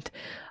and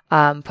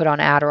put on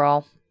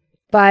Adderall.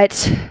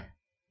 But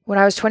when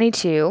I was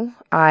 22,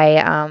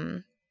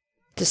 I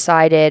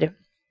decided,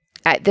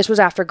 this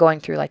was after going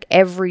through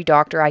every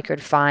doctor I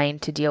could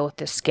find to deal with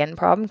this skin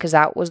problem, because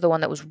that was the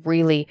one that was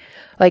really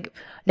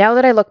now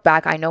that I look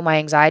back, I know my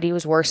anxiety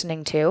was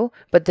worsening too,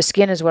 but the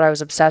skin is what I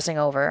was obsessing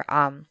over,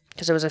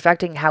 because it was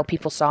affecting how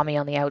people saw me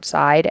on the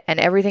outside, and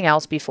everything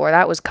else before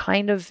that was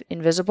kind of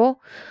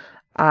invisible.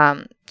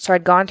 So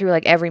I'd gone through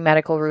every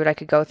medical route I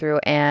could go through,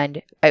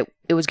 and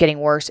it was getting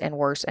worse and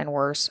worse and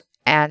worse.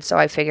 And so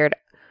I figured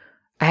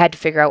I had to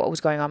figure out what was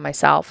going on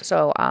myself.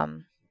 So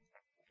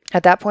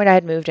at that point, I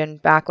had moved in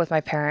back with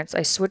my parents.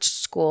 I switched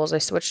schools, I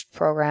switched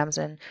programs,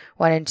 and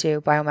went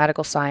into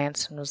biomedical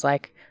science, and was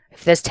like,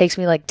 if this takes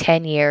me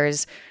 10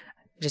 years,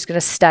 I'm just going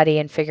to study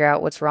and figure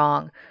out what's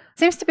wrong.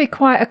 Seems to be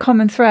quite a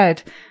common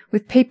thread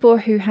with people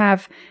who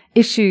have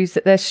issues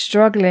that they're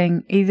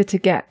struggling either to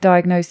get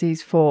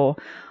diagnoses for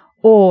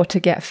or to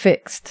get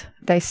fixed.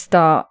 They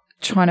start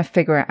trying to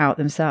figure it out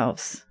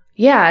themselves.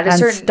 Yeah,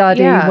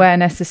 study where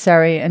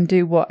necessary and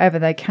do whatever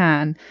they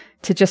can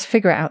to just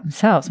figure it out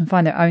themselves and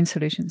find their own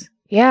solutions.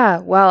 Yeah,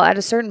 well, at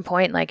a certain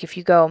point, if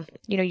you go,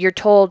 you're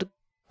told,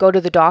 go to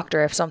the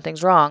doctor if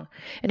something's wrong.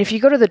 And if you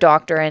go to the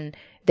doctor and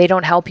they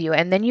don't help you,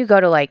 and then you go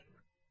to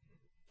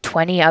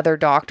 20 other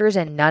doctors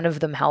and none of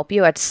them help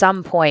you, at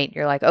some point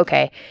you're like,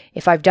 okay,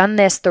 if I've done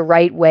this the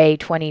right way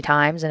 20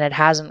 times and it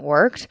hasn't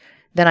worked,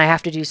 then I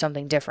have to do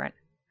something different.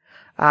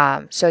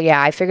 So yeah,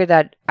 I figured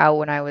that out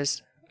when I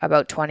was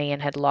about 20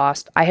 and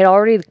I had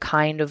already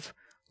kind of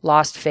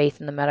lost faith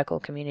in the medical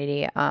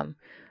community a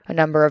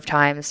number of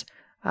times.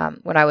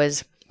 When I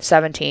was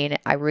 17,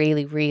 I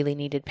really, really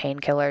needed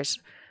painkillers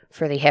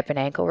for the hip and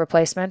ankle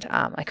replacement.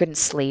 I couldn't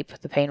sleep.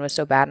 The pain was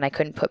so bad, and I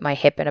couldn't put my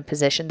hip in a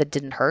position that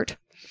didn't hurt.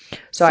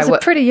 So it's a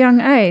pretty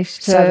young age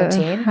to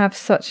 17. have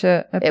such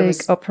a big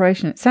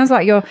operation. It sounds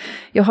like your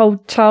whole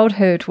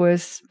childhood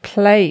was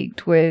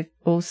plagued with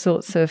all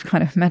sorts of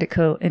kind of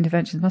medical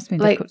interventions. Must have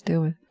been difficult to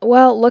deal with.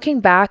 Well, looking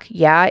back,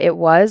 yeah, it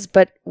was.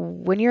 But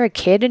when you're a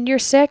kid and you're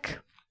sick,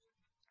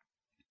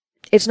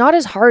 it's not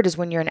as hard as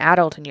when you're an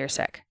adult and you're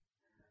sick.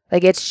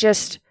 Like, it's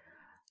just,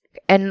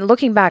 and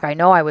looking back, I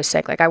know I was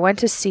sick. Like, I went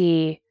to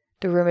see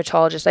the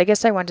rheumatologist. I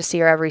guess I went to see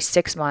her every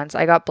 6 months.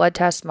 I got blood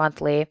tests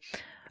monthly.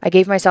 I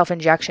gave myself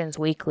injections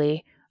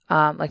weekly,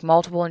 like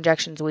multiple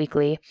injections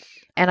weekly.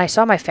 And I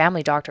saw my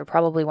family doctor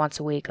probably once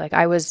a week. Like,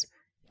 I was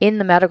in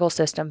the medical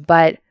system,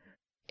 but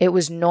it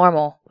was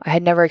normal. I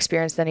had never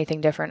experienced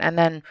anything different. And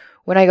then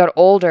when I got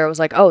older, it was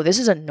like, oh, this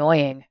is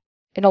annoying.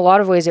 In a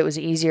lot of ways, it was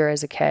easier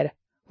as a kid,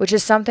 which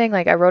is something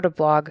like I wrote a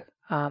blog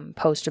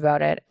post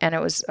about it. And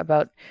it was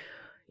about,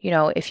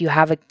 if you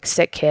have a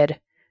sick kid,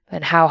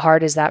 then how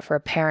hard is that for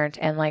a parent?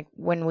 And like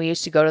when we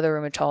used to go to the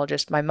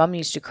rheumatologist, my mom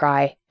used to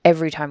cry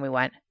every time we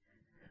went.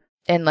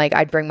 And like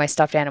I'd bring my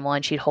stuffed animal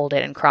and she'd hold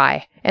it and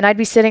cry. And I'd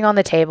be sitting on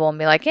the table and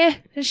be like,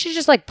 she's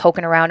just like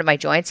poking around at my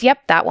joints.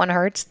 Yep, that one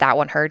hurts, that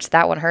one hurts,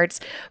 that one hurts.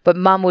 But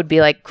mom would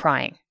be like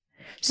crying.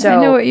 So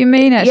I know what you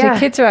mean, actually. Yeah.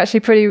 Kids are actually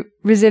pretty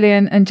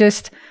resilient and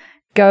just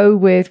go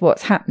with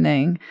what's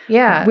happening.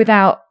 Yeah.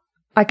 Without,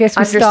 I guess,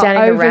 we start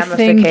understanding the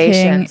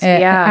ramifications. It,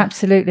 yeah.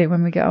 Absolutely,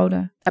 when we get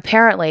older.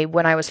 Apparently,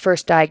 when I was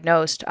first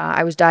diagnosed,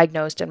 I was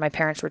diagnosed and my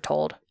parents were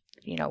told,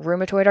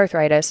 rheumatoid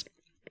arthritis,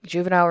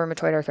 juvenile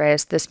rheumatoid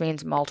arthritis, this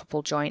means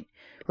multiple joint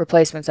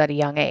replacements at a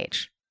young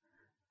age.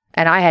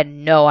 And I had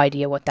no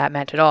idea what that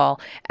meant at all.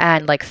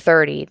 And like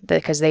 30,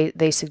 because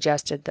they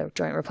suggested the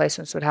joint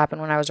replacements would happen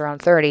when I was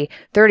around 30.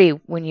 30,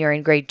 when you're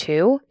in grade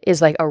 2,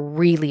 is like a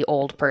really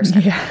old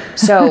person. Yeah.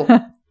 So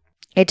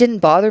it didn't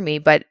bother me,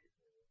 but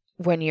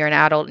when you're an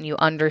adult and you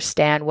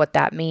understand what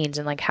that means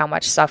and like how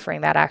much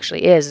suffering that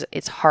actually is,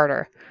 it's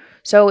harder.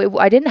 So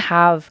I didn't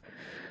have...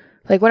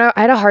 Like when I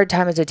had a hard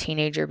time as a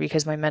teenager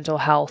because my mental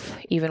health,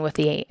 even with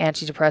the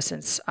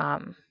antidepressants,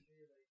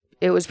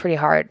 it was pretty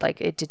hard. Like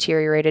it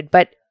deteriorated.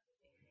 But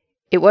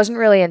it wasn't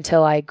really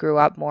until I grew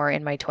up more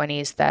in my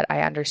 20s that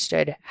I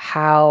understood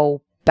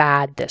how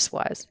bad this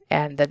was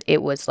and that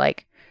it was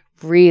like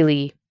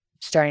really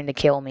starting to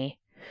kill me.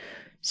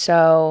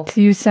 So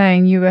you're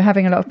saying you were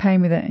having a lot of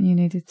pain with it and you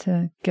needed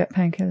to get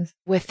painkillers?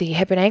 With the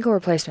hip and ankle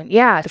replacement,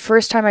 yeah. The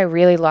first time I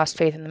really lost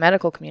faith in the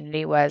medical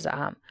community was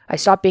I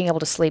stopped being able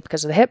to sleep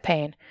because of the hip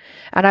pain.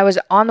 And I was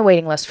on the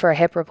waiting list for a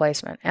hip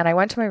replacement. And I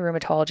went to my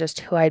rheumatologist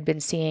who I had been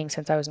seeing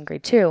since I was in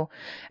grade 2.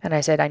 And I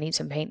said, I need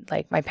some pain.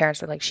 Like my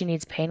parents were like, she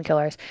needs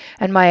painkillers.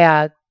 And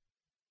my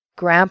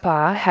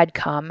grandpa had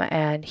come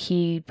and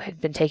he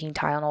had been taking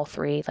Tylenol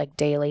 3 like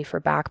daily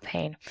for back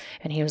pain.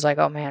 And he was like,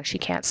 oh man, she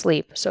can't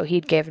sleep. So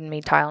he'd given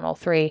me Tylenol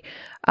 3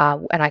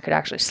 and I could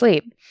actually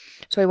sleep.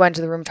 So I went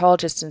to the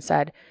rheumatologist and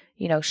said,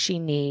 she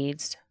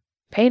needs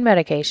pain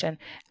medication.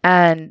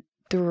 And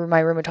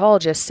my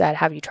rheumatologist said,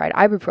 have you tried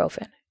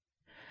ibuprofen?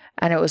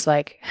 And it was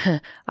like,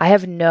 I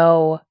have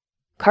no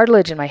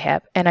cartilage in my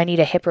hip and I need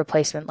a hip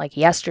replacement like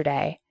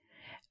yesterday.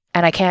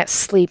 And I can't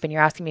sleep and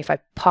you're asking me if I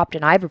popped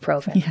an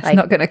ibuprofen. Yeah, it's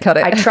not going to cut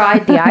it. I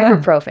tried the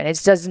ibuprofen.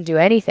 It doesn't do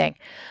anything.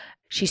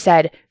 She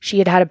said she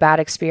had a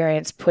bad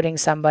experience putting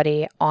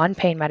somebody on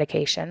pain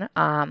medication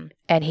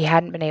and he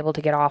hadn't been able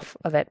to get off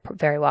of it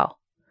very well.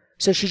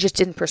 So she just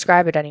didn't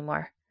prescribe it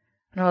anymore.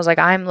 And I was like,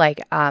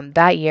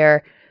 that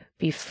year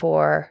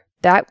before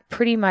that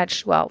pretty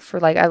much, for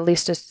like at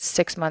least a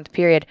 6-month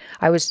period,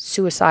 I was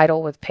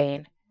suicidal with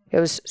pain. It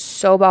was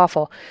so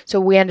awful. So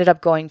we ended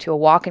up going to a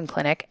walk-in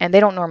clinic, and they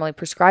don't normally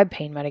prescribe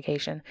pain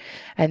medication.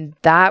 And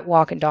that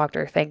walk-in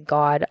doctor, thank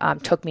God,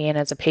 took me in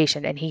as a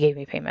patient, and he gave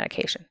me pain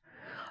medication.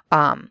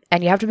 And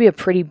you have to be a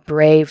pretty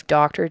brave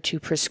doctor to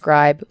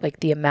prescribe like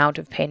the amount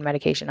of pain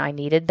medication I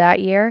needed that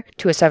year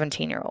to a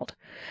 17-year-old.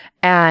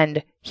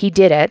 And he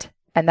did it,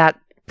 and that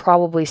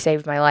probably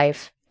saved my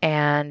life.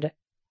 And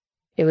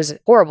it was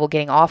horrible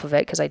getting off of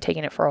it because I'd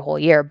taken it for a whole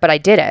year, but I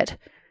did it.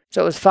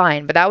 So it was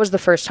fine. But that was the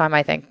first time,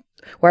 I think,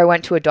 where I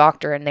went to a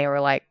doctor and they were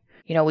like,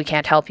 we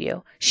can't help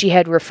you. She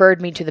had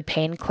referred me to the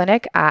pain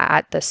clinic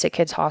at the Sick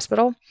Kids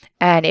Hospital,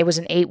 and it was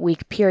an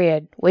 8-week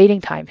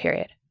waiting time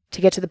period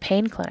to get to the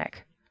pain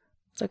clinic.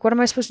 It's like, what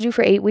am I supposed to do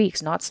for 8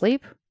 weeks? Not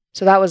sleep?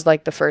 So that was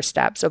like the first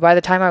step. So by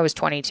the time I was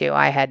 22,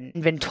 I had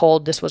been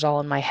told this was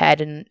all in my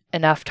head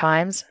enough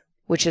times,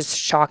 which is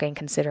shocking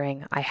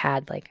considering I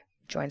had like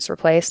joints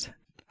replaced.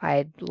 I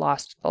had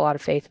lost a lot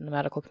of faith in the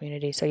medical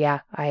community. So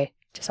yeah, I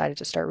decided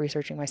to start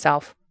researching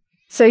myself.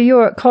 So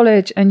you're at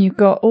college and you've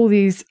got all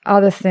these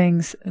other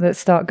things that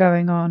start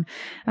going on.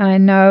 And I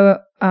know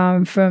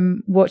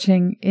from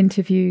watching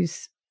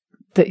interviews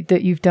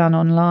that you've done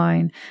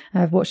online,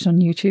 I've watched on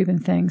YouTube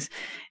and things,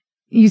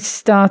 you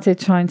started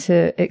trying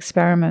to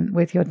experiment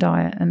with your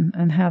diet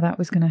and how that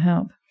was going to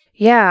help.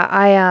 Yeah,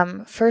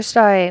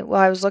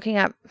 I was looking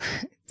at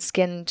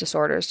skin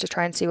disorders to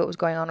try and see what was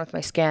going on with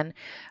my skin.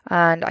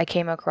 And I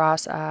came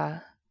across,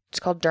 it's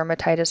called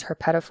dermatitis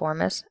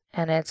herpetiformis.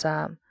 And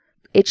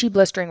itchy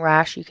blistering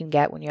rash you can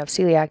get when you have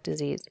celiac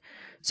disease.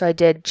 So I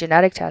did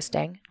genetic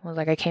testing.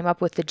 I came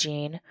up with the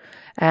gene,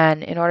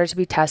 and in order to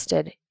be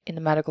tested in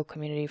the medical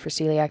community for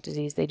celiac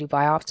disease, they do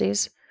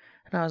biopsies.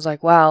 And I was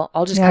like, well,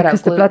 I'll just cut out gluten.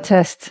 Because the blood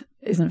test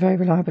isn't very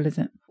reliable, is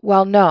it?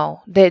 Well,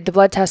 no. The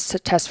blood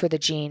test for the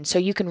gene, so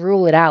you can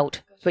rule it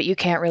out, but you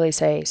can't really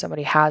say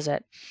somebody has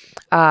it.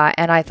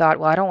 And I thought,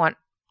 well, I don't want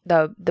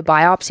the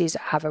biopsies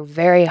have a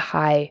very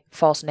high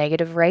false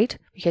negative rate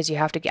because you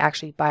have to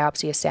actually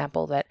biopsy a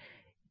sample that,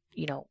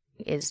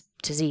 is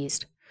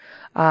diseased.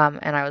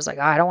 And I was like,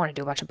 I don't want to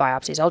do a bunch of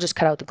biopsies. I'll just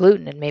cut out the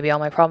gluten and maybe all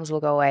my problems will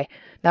go away.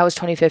 That was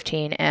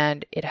 2015,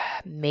 and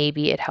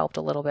it helped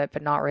a little bit,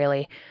 but not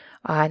really.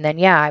 And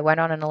then, I went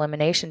on an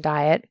elimination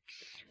diet.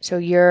 So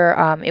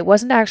it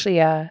wasn't actually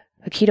a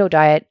keto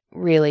diet,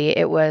 really.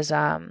 It was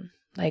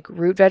like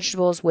root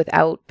vegetables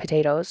without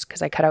potatoes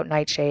because I cut out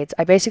nightshades.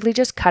 I basically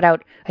just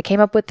I came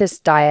up with this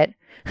diet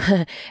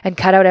and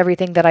cut out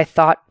everything that I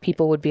thought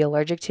people would be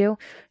allergic to.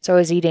 So I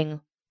was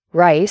eating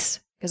rice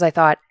because I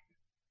thought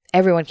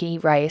everyone can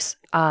eat rice.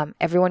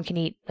 Everyone can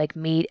eat like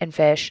meat and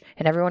fish,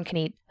 and everyone can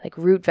eat like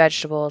root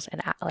vegetables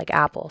and like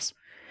apples.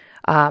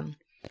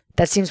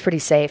 That seems pretty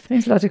safe.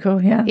 Seems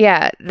logical, yeah.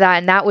 Yeah,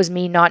 that was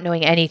me not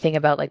knowing anything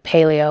about like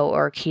paleo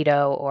or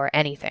keto or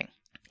anything.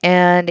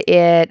 And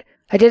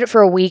I did it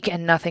for a week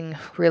and nothing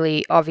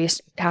really obvious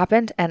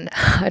happened. And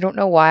I don't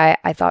know why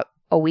I thought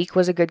a week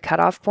was a good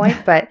cutoff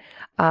point, but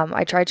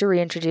I tried to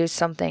reintroduce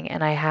something,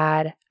 and I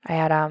had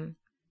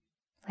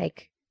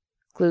like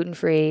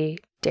gluten-free,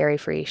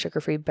 dairy-free,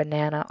 sugar-free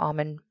banana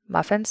almond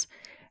muffins.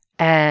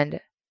 And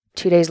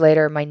 2 days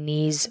later, my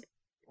knees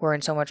were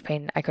in so much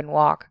pain I couldn't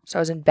walk. So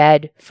I was in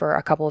bed for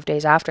a couple of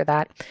days after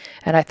that.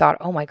 And I thought,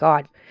 oh my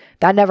God,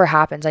 that never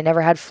happens. I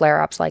never had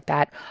flare-ups like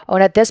that. Oh,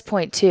 and at this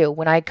point too,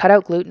 when I cut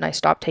out gluten, I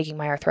stopped taking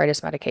my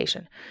arthritis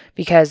medication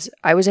because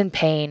I was in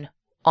pain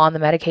on the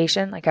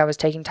medication. Like I was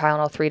taking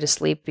Tylenol 3 to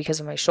sleep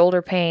because of my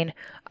shoulder pain.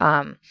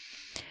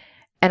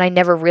 And I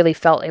never really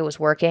felt it was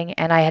working.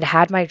 And I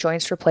had my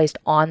joints replaced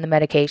on the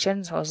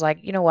medication. So I was like,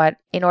 you know what?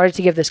 In order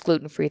to give this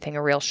gluten-free thing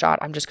a real shot,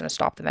 I'm just going to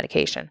stop the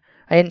medication.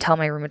 I didn't tell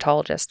my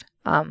rheumatologist.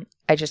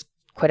 I just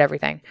quit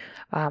everything.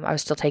 I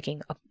was still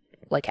taking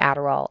like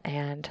Adderall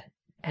and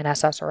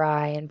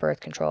SSRI and birth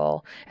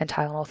control and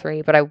Tylenol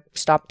 3, but I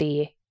stopped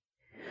the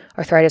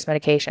arthritis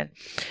medication.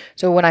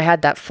 So when I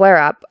had that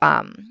flare-up,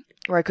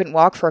 where I couldn't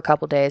walk for a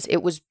couple days,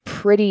 it was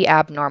pretty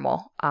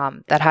abnormal.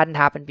 That hadn't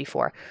happened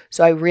before.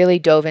 So I really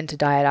dove into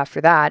diet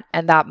after that.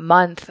 And that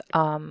month,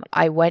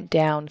 I went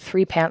down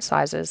 3 pant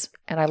sizes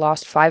and I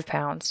lost 5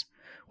 pounds,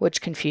 which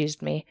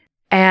confused me.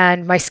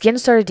 And my skin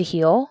started to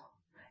heal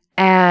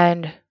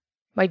and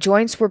my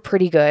joints were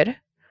pretty good,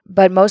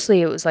 but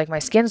mostly it was like my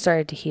skin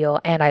started to heal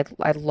and I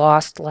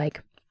lost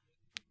like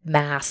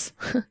mass.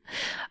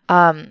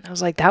 I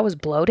was like, that was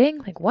bloating?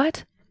 Like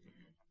what?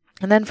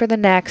 And then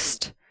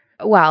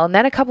and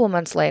then a couple of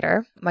months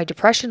later, my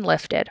depression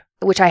lifted,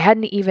 which I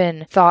hadn't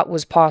even thought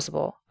was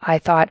possible. I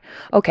thought,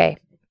 okay,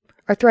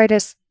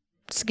 arthritis,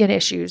 skin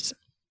issues.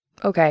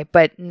 Okay,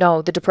 but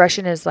no, the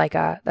depression is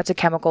that's a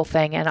chemical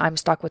thing and I'm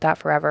stuck with that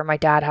forever. My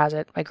dad has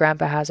it. My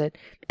grandpa has it.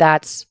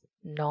 That's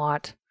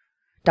not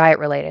diet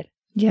related.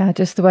 Yeah,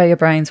 just the way your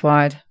brain's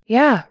wired.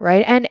 Yeah,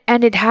 right.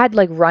 And it had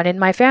like run in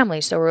my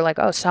family. So we're like,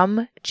 oh,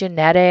 something's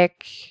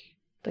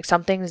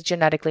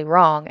genetically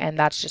wrong. And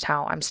that's just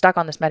how I'm stuck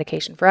on this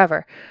medication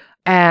forever.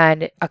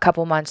 And a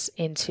couple months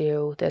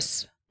into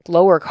this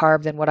lower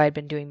carb than what I'd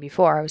been doing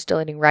before, I was still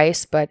eating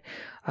rice, but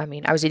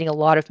I was eating a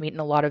lot of meat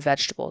and a lot of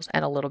vegetables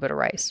and a little bit of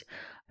rice.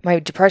 My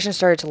depression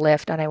started to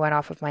lift and I went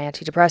off of my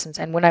antidepressants.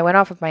 And when I went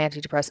off of my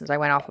antidepressants, I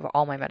went off of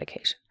all my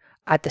medication.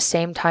 At the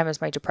same time as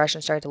my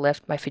depression started to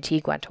lift, my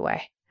fatigue went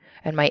away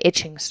and my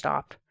itching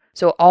stopped.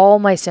 So all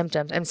my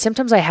symptoms, and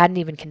symptoms I hadn't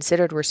even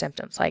considered were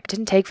symptoms, like it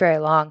didn't take very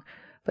long,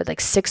 but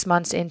like 6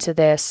 months into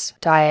this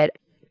diet,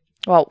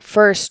 well,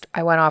 first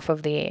I went off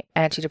of the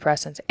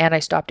antidepressants and I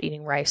stopped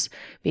eating rice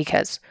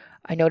because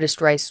I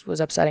noticed rice was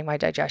upsetting my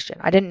digestion.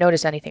 I didn't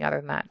notice anything other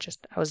than that.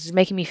 Just I was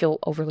making me feel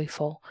overly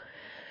full.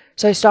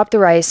 So I stopped the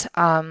rice.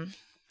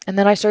 And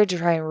then I started to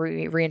try and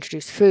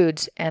reintroduce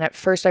foods. And at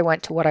first I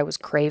went to what I was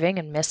craving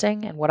and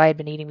missing and what I had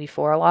been eating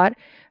before a lot.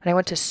 And I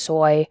went to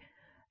soy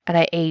and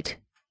I ate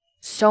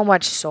so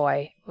much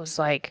soy. It was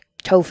like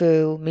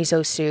tofu,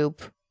 miso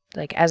soup,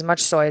 like as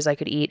much soy as I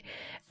could eat.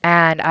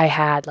 And I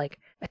had like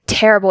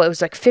it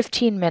was like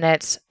 15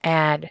 minutes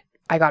and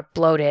I got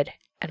bloated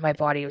and my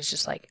body was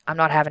just like, I'm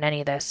not having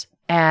any of this.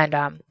 And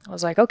I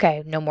was like,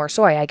 okay, no more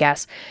soy, I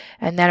guess.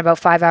 And then about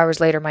 5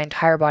 hours later, my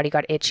entire body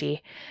got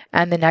itchy.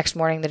 And the next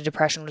morning, the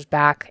depression was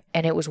back.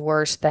 And it was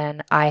worse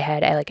than I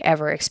had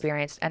ever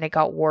experienced. And it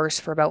got worse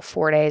for about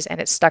 4 days.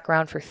 And it stuck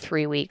around for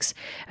 3 weeks.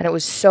 And it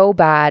was so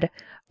bad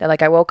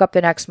that I woke up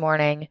the next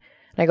morning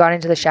and I got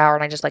into the shower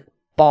and I just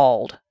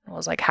bawled. I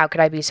was like, how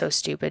could I be so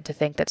stupid to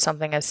think that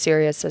something as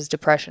serious as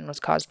depression was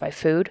caused by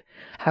food?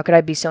 How could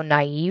I be so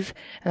naive?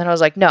 And then I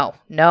was like,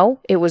 no,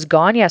 it was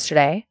gone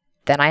yesterday.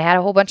 Then I had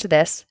a whole bunch of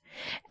this.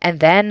 And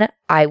then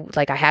I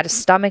had a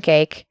stomach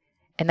ache.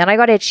 And then I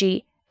got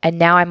itchy. And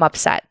now I'm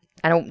upset.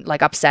 I don't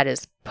like upset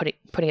is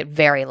putting it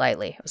very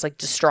lightly. I was like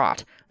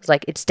distraught. I was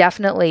like, it's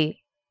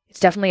definitely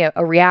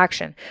a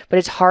reaction, but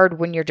it's hard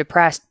when you're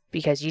depressed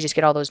because you just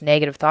get all those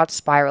negative thoughts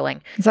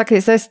spiraling. Exactly.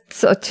 It's those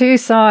sort of two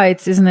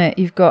sides, isn't it?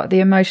 You've got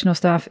the emotional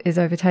stuff is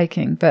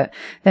overtaking, but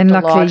then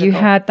luckily you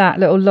had that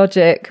little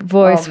logic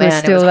voice was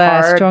still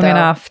there, strong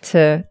enough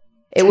to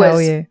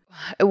tell you.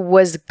 It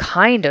was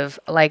kind of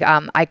like,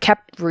 I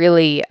kept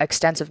really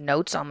extensive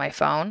notes on my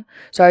phone.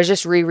 So I was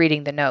just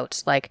rereading the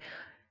notes. Like,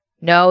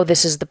 no,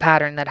 this is the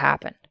pattern that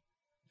happened.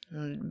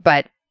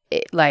 But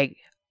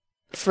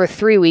for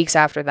 3 weeks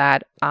after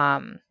that,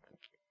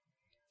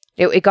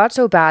 it got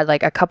so bad,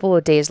 like a couple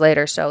of days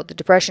later. So the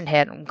depression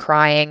hit, I'm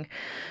crying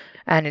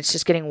and it's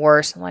just getting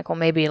worse. I'm like, well,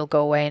 maybe it'll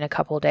go away in a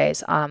couple of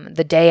days.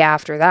 The day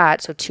after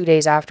that, so 2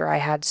 days after I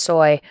had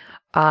soy,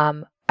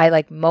 I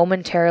like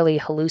momentarily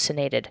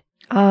hallucinated.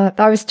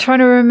 I was trying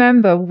to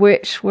remember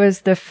which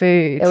was the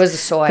food. It was the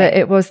soy.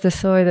 It was the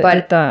soy that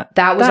did that.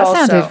 That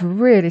sounded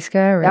really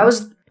scary. That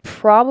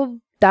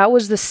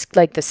was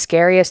the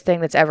scariest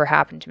thing that's ever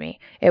happened to me.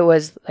 It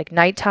was like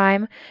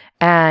nighttime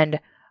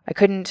and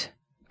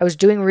I was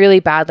doing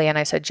really badly and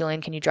I said,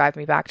 Julian's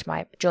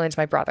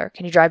my brother.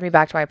 Can you drive me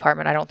back to my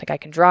apartment? I don't think I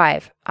can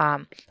drive.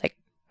 I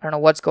don't know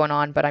what's going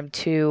on, but I'm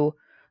too,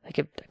 I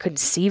couldn't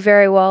see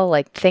very well.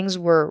 Like things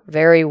were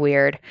very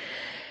weird.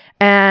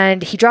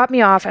 And he dropped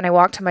me off and I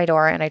walked to my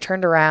door and I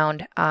turned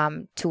around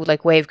to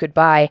like wave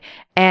goodbye.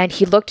 And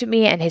he looked at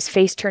me and his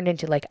face turned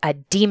into like a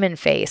demon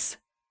face.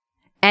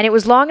 And it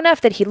was long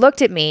enough that he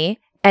looked at me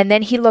and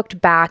then he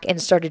looked back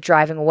and started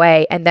driving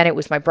away. And then it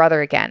was my brother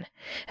again.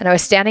 And I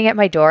was standing at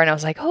my door and I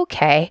was like,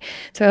 okay.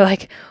 So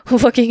like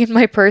looking in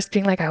my purse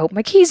being like, I hope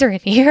my keys are in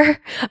here.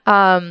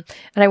 And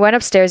I went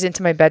upstairs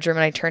into my bedroom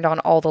and I turned on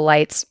all the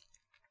lights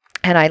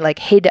and I like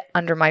hid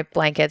under my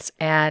blankets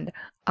and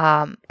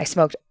I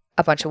smoked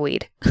a bunch of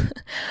weed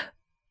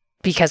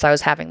because I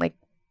was having like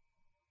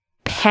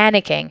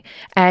panicking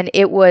and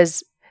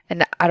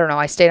I don't know,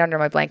 I stayed under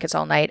my blankets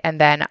all night and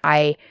then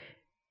I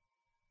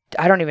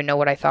don't even know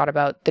what I thought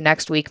about. The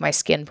next week, my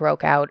skin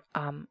broke out.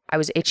 I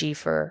was itchy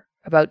for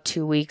about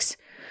 2 weeks.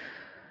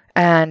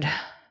 And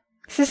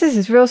this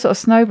is real sort of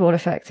snowball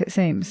effect, it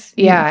seems.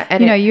 Yeah.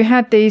 And you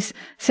had these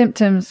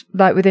symptoms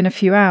like within a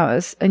few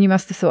hours and you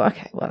must have thought,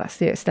 okay, well, that's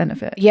the extent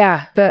of it.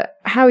 Yeah. But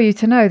how are you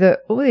to know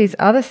that all these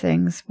other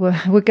things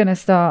were going to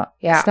start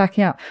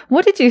stacking up?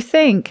 What did you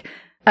think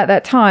at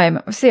that time?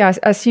 See, I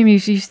assume you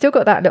still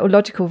got that little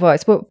logical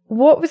voice, but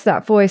what was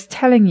that voice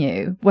telling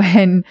you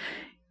when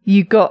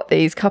you got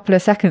these couple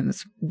of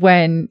seconds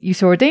when you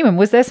saw a demon?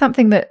 Was there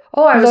something that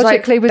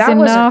logically was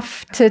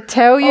enough to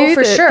tell you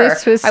that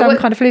this was some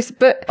kind of hallucination?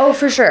 But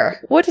for sure.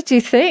 What did you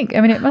think?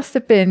 I mean, it must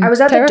have been I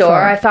was at terrifying. the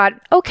door. I thought,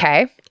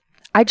 okay,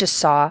 I just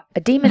saw a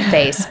demon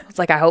face. It's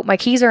like, I hope my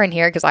keys are in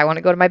here because I want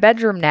to go to my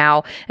bedroom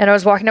now. And I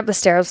was walking up the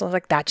stairs. I was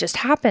like, that just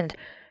happened.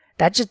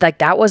 That just like,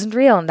 that wasn't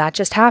real. And that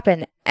just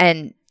happened.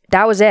 And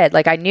that was it.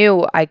 Like I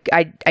knew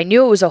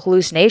it was a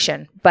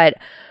hallucination, but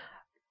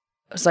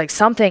I was like,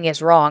 something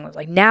is wrong. I was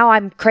like, now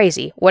I'm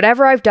crazy.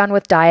 Whatever I've done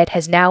with diet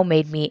has now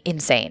made me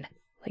insane.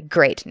 Like,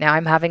 great. Now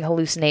I'm having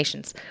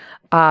hallucinations.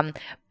 But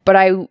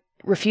I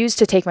refused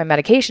to take my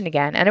medication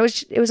again. And it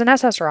was an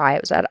SSRI.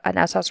 It was an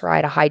SSRI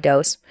at a high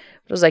dose.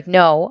 It was like,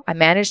 no, I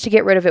managed to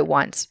get rid of it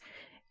once,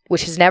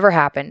 which has never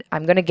happened.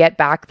 I'm going to get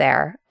back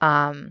there.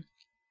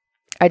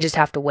 I just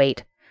have to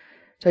wait.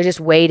 So I just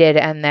waited.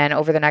 And then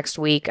over the next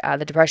week,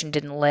 the depression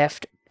didn't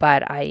lift,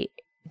 but I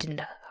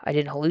didn't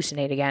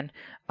hallucinate again.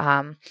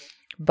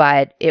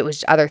 But it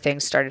was other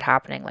things started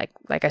happening.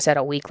 Like I said,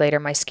 a week later,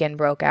 my skin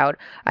broke out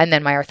and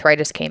then my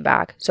arthritis came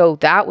back. So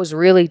that was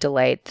really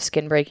delayed. The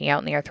skin breaking out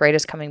and the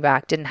arthritis coming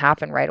back didn't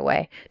happen right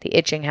away. The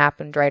itching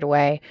happened right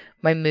away.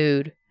 My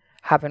mood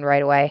happened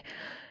right away.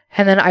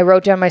 And then I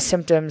wrote down my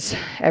symptoms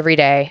every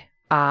day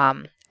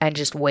and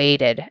just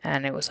waited.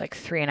 And it was like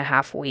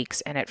 3.5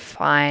 weeks and it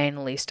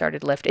finally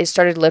started lifting. It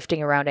started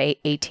lifting around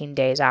 18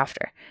 days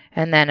after.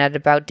 And then at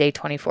about day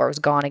 24, it was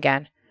gone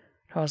again.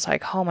 I was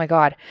like, oh my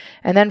God.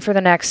 And then for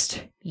the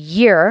next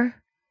year,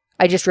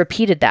 I just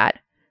repeated that.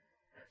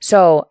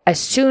 So as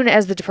soon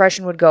as the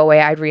depression would go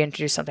away, I'd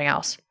reintroduce something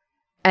else.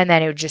 And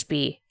then it would just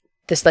be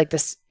this.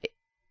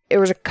 It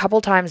was a couple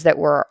times that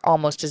were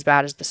almost as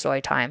bad as the soy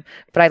time,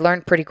 but I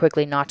learned pretty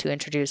quickly not to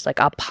introduce like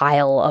a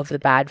pile of the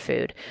bad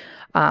food.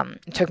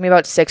 It took me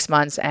about 6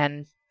 months.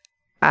 And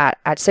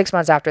at 6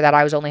 months after that,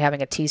 I was only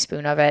having a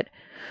teaspoon of it.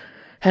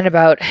 And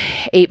about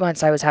 8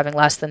 months, I was having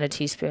less than a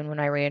teaspoon when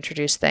I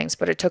reintroduced things.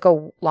 But it took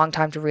a long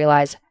time to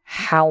realize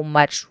how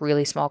much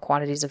really small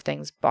quantities of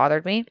things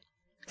bothered me.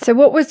 So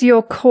what was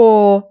your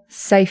core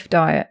safe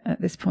diet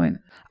at this point?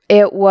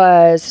 It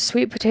was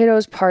sweet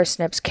potatoes,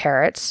 parsnips,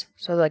 carrots.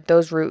 So like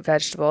those root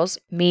vegetables,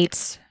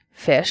 meats,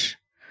 fish,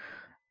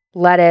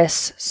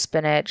 lettuce,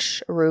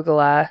 spinach,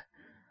 arugula,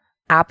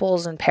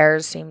 apples and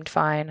pears seemed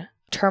fine,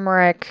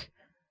 turmeric,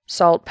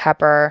 salt,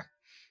 pepper,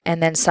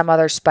 and then some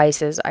other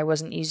spices. I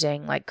wasn't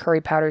using like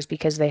curry powders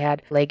because they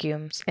had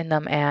legumes in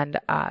them, and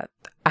I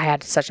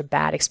had such a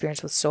bad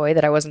experience with soy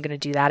that I wasn't going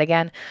to do that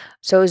again.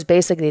 So it was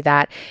basically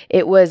that.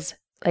 It was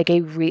like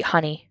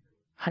honey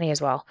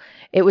as well.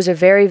 It was a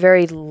very,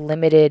 very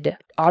limited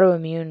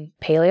autoimmune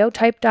paleo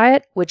type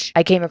diet, which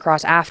I came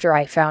across after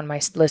I found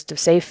my list of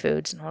safe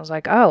foods. And I was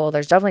like, oh, well,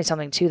 there's definitely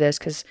something to this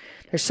because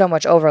there's so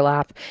much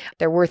overlap.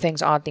 There were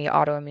things on the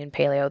autoimmune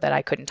paleo that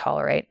I couldn't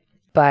tolerate.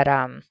 But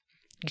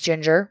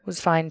ginger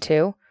was fine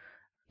too.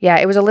 Yeah,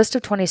 it was a list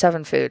of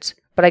 27 foods,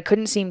 but I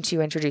couldn't seem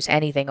to introduce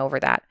anything over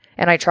that.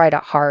 And I tried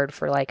it hard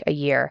for like a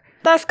year.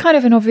 That's kind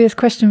of an obvious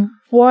question.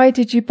 Why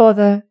did you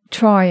bother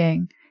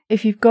trying?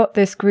 If you've got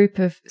this group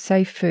of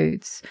safe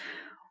foods,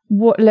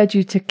 what led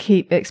you to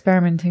keep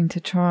experimenting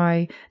to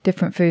try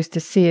different foods to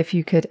see if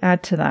you could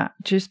add to that?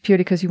 Just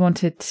purely because you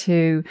wanted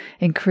to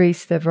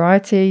increase the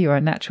variety? You're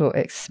a natural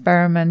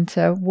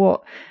experimenter.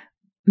 What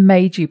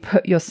made you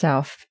put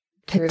yourself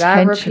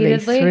potentially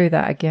through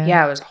that again?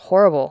 Yeah, it was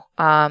horrible.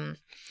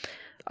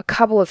 A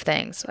couple of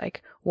things.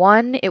 Like,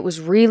 one, it was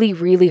really,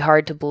 really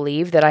hard to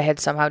believe that I had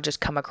somehow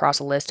just come across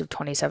a list of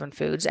 27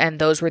 foods and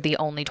those were the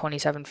only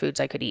 27 foods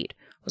I could eat.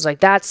 I was like,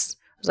 that's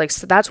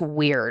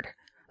weird.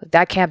 Like,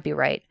 that can't be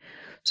right.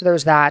 So there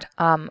was that.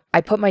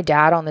 I put my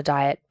dad on the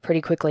diet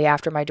pretty quickly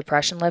after my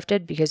depression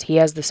lifted because he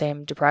has the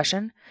same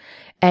depression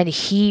and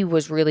he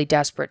was really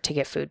desperate to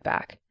get food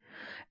back.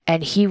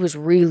 And he was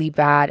really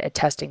bad at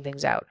testing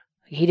things out.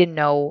 He didn't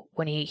know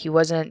when he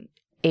wasn't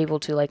able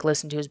to like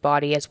listen to his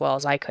body as well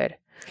as I could.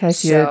 Okay,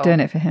 so you're doing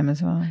it for him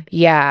as well.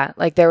 Yeah,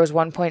 like there was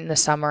one point in the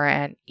summer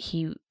and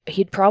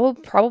he'd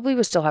probably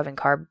was still having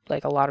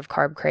a lot of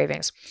carb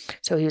cravings.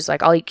 So he was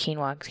like, I'll eat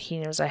quinoa because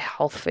quinoa is a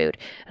health food.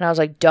 And I was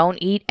like, don't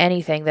eat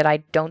anything that I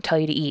don't tell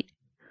you to eat.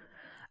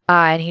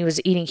 And he was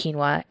eating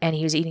quinoa and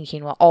he was eating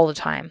quinoa all the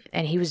time.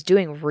 And he was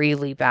doing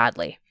really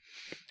badly.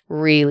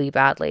 Really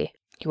badly.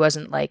 He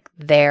wasn't like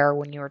there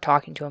when you were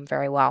talking to him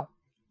very well.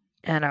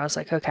 And I was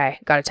like, okay,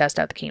 got to test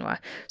out the quinoa.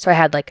 So I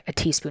had like a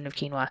teaspoon of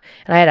quinoa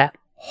and I had a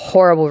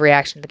horrible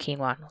reaction to the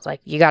quinoa. I was like,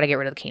 you got to get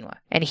rid of the quinoa.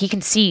 And he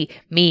can see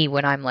me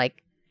when I'm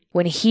like,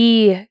 when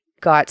he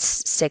got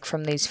sick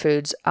from these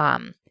foods,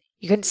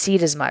 you couldn't see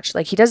it as much.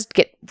 Like he does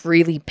get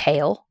really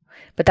pale,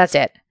 but that's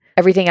it.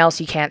 Everything else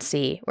you can't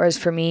see. Whereas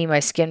for me, my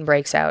skin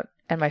breaks out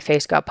and my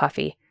face got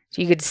puffy.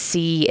 So you could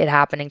see it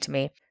happening to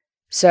me.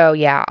 So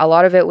yeah, a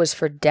lot of it was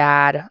for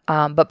dad.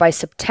 But by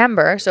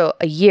September, so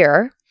a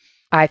year,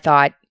 I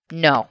thought,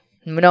 no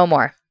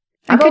more.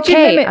 And could you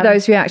limit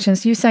those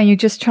reactions? You're saying you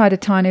just tried a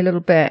tiny little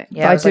bit.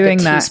 By doing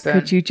that,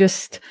 could you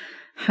just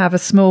have a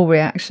small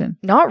reaction?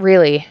 Not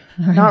really.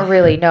 Not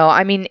really. No.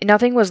 I mean,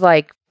 nothing was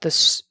like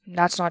this.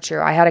 That's not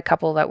true. I had a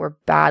couple that were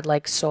bad,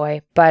 like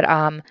soy. But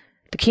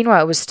the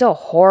quinoa, it was still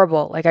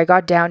horrible. Like I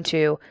got down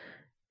to,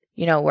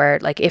 where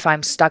like if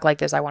I'm stuck like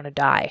this, I want to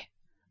die.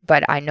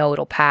 But I know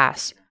it'll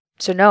pass.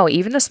 So no,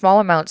 even the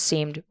small amounts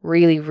seemed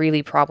really,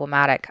 really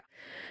problematic.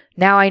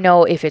 Now I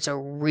know if it's a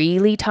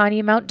really tiny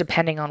amount,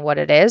 depending on what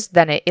it is,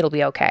 then it'll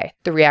be okay.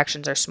 The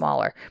reactions are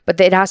smaller, but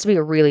it has to be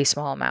a really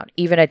small amount.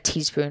 Even a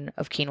teaspoon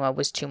of quinoa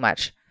was too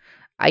much.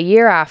 A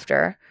year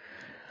after,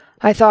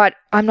 I thought,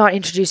 I'm not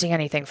introducing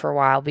anything for a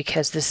while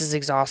because this is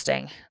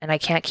exhausting and I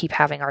can't keep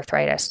having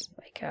arthritis.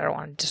 Like I don't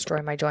want to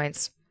destroy my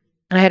joints.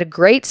 And I had a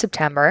great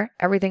September.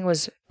 Everything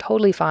was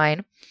totally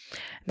fine.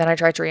 Then I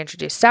tried to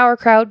reintroduce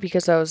sauerkraut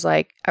because I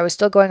was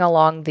still going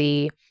along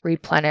the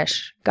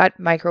replenish gut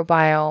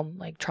microbiome,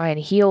 like try and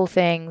heal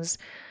things.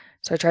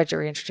 So I tried to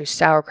reintroduce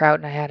sauerkraut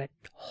and I had a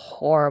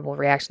horrible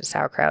reaction to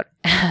sauerkraut.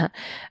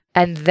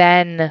 And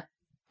then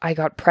I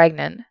got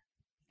pregnant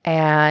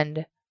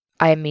and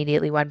I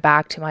immediately went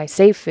back to my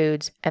safe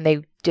foods and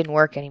they didn't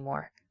work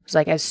anymore. It was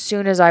like as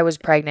soon as I was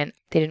pregnant,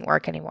 they didn't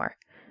work anymore.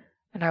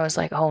 And I was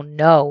like, oh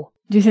no.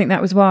 Do you think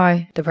that was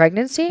why? The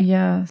pregnancy?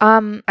 Yeah.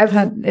 I've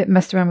had it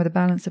messed around with the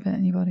balance a bit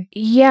in your body.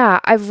 Yeah.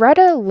 I've read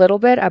a little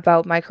bit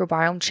about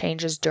microbiome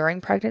changes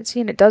during pregnancy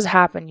and it does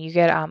happen. You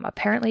get,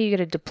 apparently you get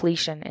a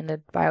depletion in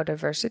the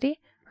biodiversity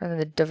or in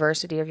the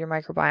diversity of your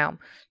microbiome.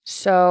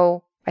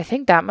 So I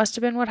think that must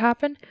have been what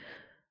happened,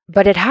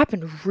 but it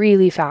happened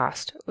really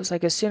fast. It was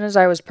like, as soon as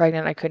I was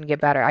pregnant, I couldn't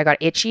get better. I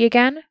got itchy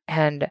again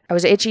and I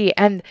was itchy.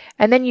 And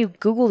then you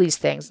Google these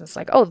things and it's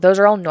like, oh, those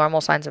are all normal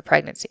signs of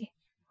pregnancy.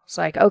 It's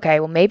like, okay,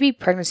 well, maybe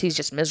pregnancy is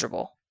just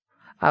miserable.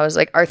 I was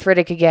like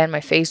arthritic again. My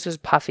face was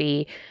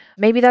puffy.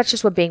 Maybe that's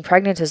just what being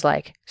pregnant is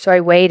like. So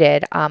I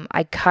waited.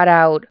 I cut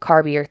out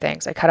carbier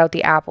things. I cut out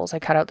the apples. I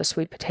cut out the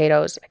sweet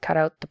potatoes. I cut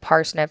out the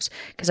parsnips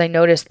because I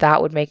noticed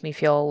that would make me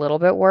feel a little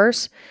bit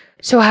worse.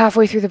 So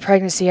halfway through the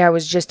pregnancy, I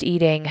was just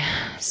eating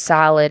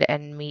salad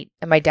and meat.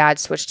 And my dad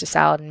switched to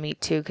salad and meat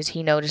too because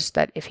he noticed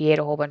that if he ate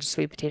a whole bunch of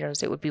sweet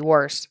potatoes, it would be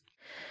worse.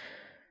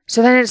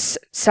 So then it's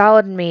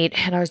salad and meat,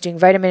 and I was doing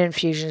vitamin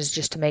infusions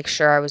just to make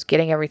sure I was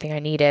getting everything I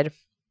needed,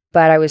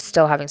 but I was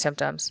still having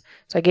symptoms.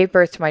 So I gave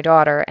birth to my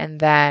daughter, and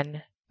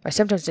then my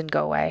symptoms didn't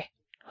go away.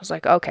 I was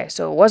like, okay,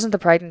 so it wasn't the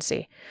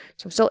pregnancy.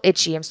 So I'm still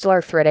itchy, I'm still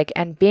arthritic,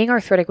 and being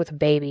arthritic with a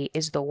baby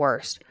is the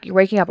worst. You're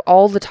waking up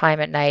all the time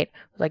at night.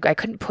 Like I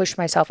couldn't push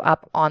myself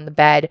up on the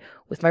bed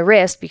with my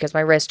wrist because my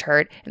wrist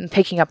hurt, and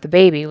picking up the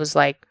baby was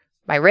like,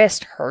 my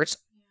wrist hurts,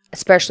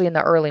 especially in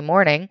the early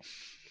morning.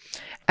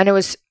 And it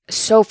was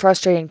so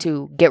frustrating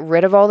to get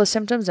rid of all the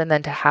symptoms and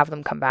then to have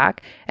them come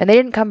back. And they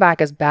didn't come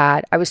back as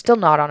bad. I was still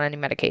not on any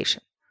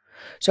medication.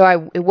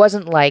 So it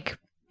wasn't like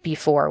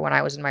before when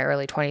I was in my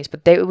early 20s,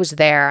 but it was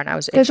there and I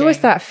was itching. There's always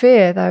that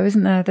fear though,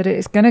 isn't there, that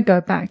it's going to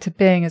go back to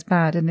being as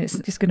bad and it's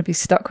just going to be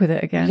stuck with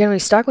it again. You're going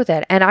to be stuck with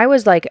it. And I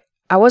was like,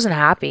 I wasn't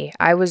happy.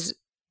 I was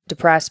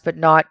depressed, but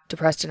not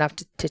depressed enough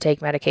to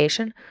take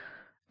medication.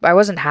 I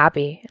wasn't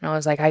happy. And I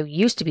was like, I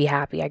used to be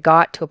happy. I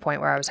got to a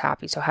point where I was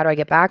happy. So how do I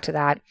get back to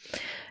that?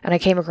 And I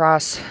came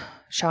across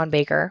Sean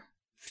Baker,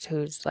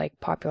 who's like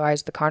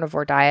popularized the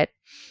carnivore diet,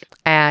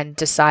 and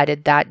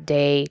decided that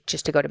day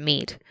just to go to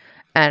meat.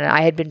 And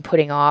I had been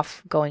putting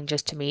off going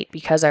just to meat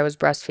because I was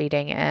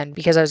breastfeeding and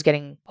because I was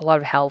getting a lot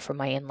of hell from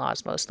my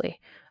in-laws mostly.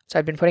 So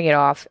I'd been putting it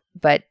off,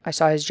 but I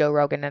saw his Joe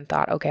Rogan and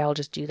thought, okay, I'll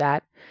just do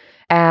that.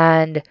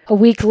 And a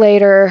week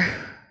later,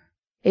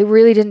 it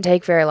really didn't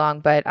take very long,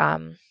 but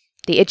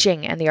the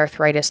itching and the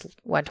arthritis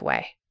went away.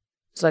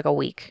 It was like a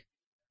week.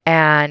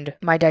 And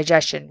my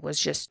digestion was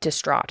just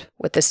distraught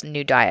with this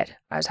new diet.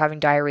 I was having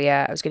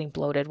diarrhea. I was getting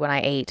bloated when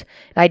I ate.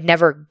 And I'd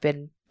never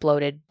been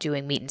bloated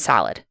doing meat and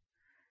salad.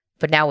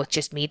 But now with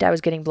just meat, I was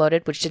getting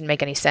bloated, which didn't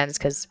make any sense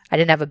because I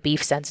didn't have a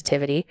beef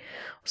sensitivity.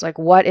 I was like,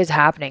 what is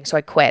happening? So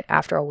I quit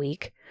after a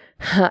week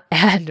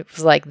and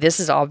was like, this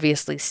is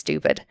obviously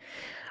stupid.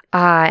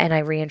 And I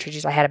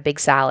reintroduced, I had a big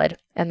salad.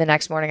 And the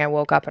next morning I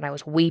woke up and I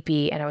was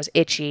weepy and I was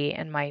itchy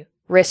and my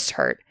wrists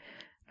hurt.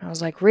 And I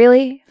was like,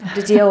 really? I have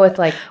to deal with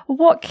like,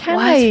 what can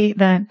I eat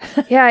then?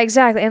 Yeah,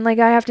 exactly. And like,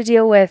 I have to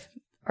deal with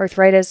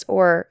arthritis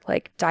or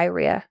like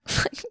diarrhea.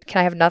 Can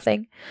I have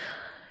nothing?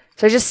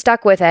 So I just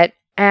stuck with it.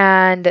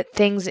 And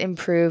things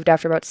improved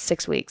after about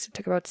 6 weeks. It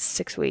took about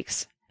 6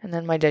 weeks. And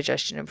then my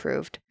digestion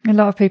improved. A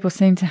lot of people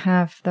seem to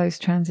have those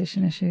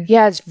transition issues.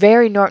 Yeah, it's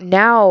very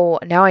now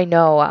I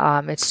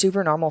know it's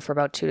super normal for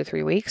about 2 to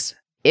 3 weeks.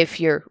 If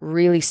you're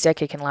really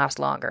sick, it can last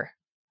longer.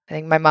 I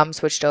think my mom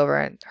switched over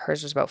and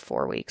hers was about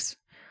 4 weeks.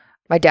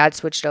 My dad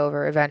switched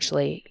over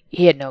eventually.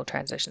 He had no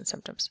transition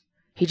symptoms.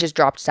 He just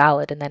dropped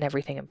salad and then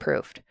everything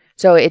improved.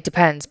 So it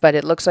depends, but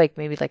it looks like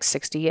maybe like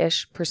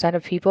 60-ish%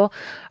 of people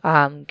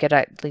get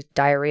at least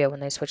diarrhea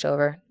when they switch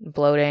over,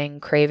 bloating,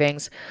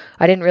 cravings.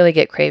 I didn't really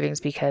get cravings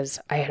because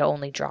I had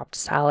only dropped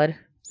salad.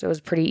 So it was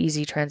a pretty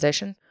easy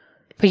transition.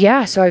 But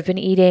yeah, so I've been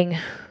eating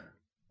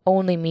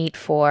only meat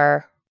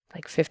for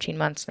like 15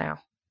 months now.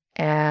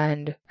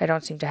 And I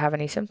don't seem to have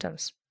any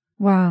symptoms.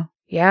 Wow.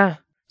 Yeah.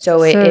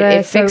 So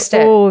it fixed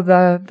it. All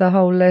the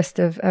whole list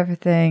of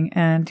everything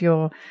and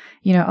your,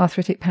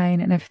 arthritic pain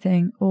and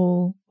everything,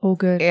 all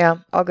good. Yeah,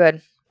 all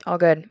good. All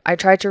good. I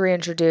tried to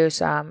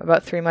reintroduce,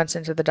 about 3 months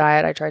into the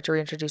diet, I tried to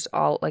reintroduce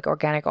all like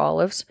organic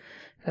olives.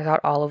 I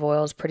thought olive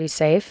oil is pretty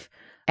safe.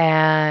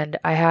 And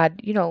I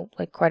had,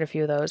 like quite a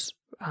few of those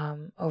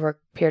over a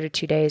period of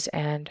 2 days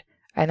and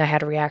I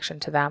had a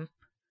reaction to them.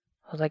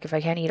 I was like, if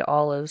I can't eat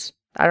olives,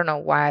 I don't know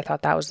why I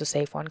thought that was the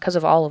safe one because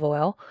of olive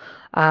oil.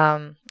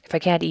 If I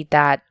can't eat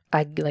that,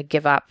 I like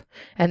give up.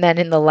 And then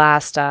in the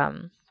last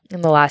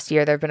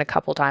year, there have been a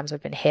couple times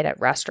I've been hit at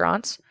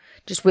restaurants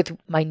just with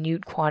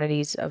minute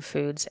quantities of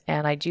foods.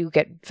 And I do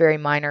get very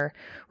minor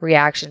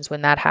reactions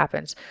when that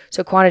happens.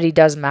 So quantity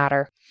does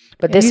matter.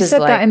 But this you is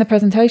said like that in the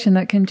presentation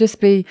that can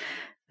just be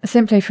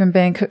simply from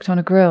being cooked on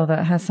a grill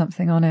that has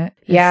something on it.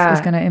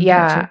 Is going to impact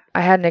you.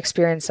 I had an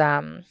experience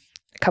a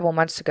couple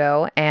months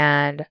ago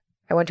and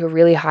I went to a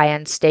really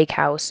high-end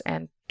steakhouse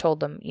and told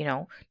them,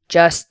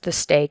 just the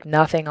steak,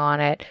 nothing on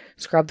it,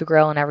 scrub the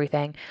grill and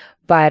everything.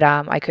 But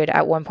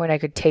at one point I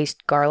could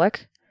taste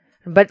garlic.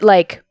 But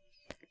like,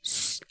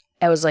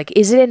 I was like,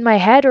 is it in my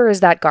head or is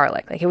that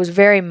garlic? Like it was a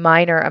very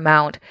minor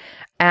amount.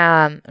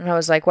 And I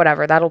was like,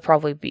 whatever, that'll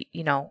probably be,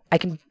 I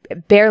can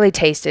barely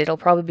taste it. It'll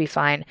probably be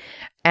fine.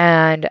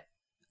 And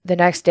the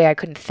next day I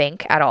couldn't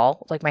think at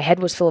all. Like my head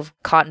was full of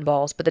cotton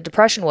balls, but the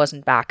depression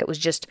wasn't back. It was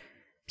just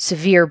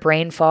severe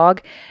brain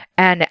fog.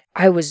 And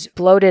I was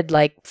bloated,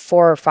 like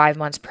 4 or 5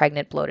 months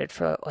pregnant, bloated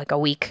for like a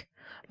week.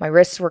 My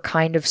wrists were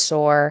kind of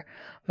sore.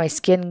 My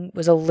skin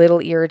was a little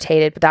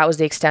irritated, but that was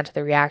the extent of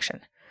the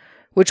reaction,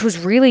 which was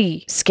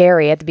really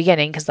scary at the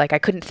beginning because like I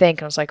couldn't think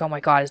and I was like, oh my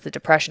God, is the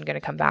depression going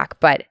to come back?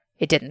 But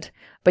it didn't.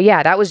 But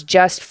yeah, that was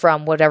just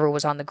from whatever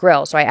was on the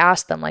grill. So I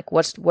asked them like,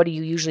 what do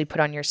you usually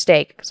put on your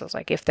steak? Because I was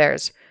like, I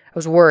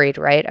was worried,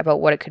 right,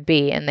 about what it could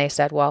be. And they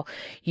said, well,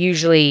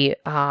 usually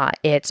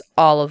it's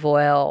olive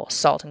oil,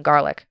 salt, and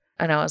garlic.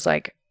 And I was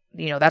like,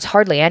 that's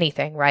hardly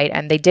anything, right?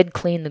 And they did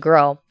clean the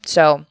grill.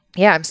 So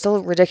yeah, I'm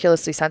still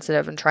ridiculously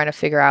sensitive and trying to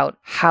figure out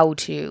how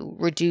to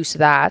reduce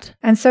that.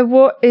 And so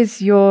what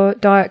is your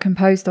diet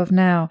composed of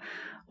now?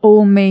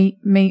 All meat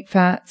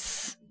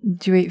fats?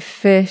 Do you eat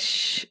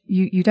fish?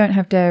 You don't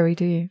have dairy,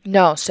 do you?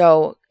 No,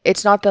 so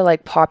it's not the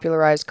like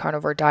popularized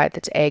carnivore diet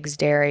that's eggs,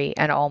 dairy,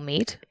 and all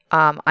meat.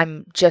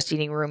 I'm just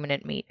eating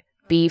ruminant meat.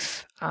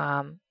 Beef,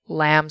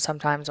 lamb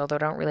sometimes, although I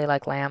don't really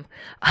like lamb.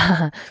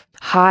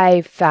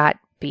 High fat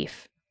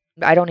beef.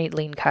 I don't eat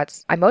lean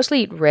cuts. I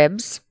mostly eat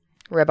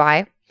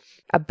ribeye,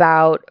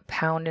 about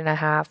 1.5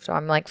 pounds. So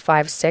I'm like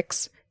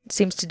 5'6". It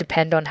seems to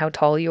depend on how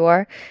tall you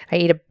are. I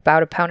eat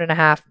about 1.5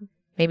 pounds,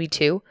 maybe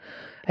 2.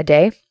 a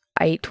day.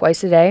 I eat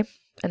twice a day,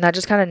 and that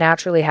just kind of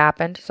naturally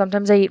happened.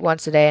 Sometimes I eat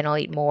once a day, and I'll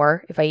eat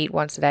more if I eat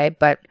once a day,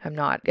 but I'm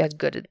not as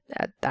good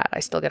at that. I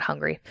still get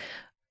hungry.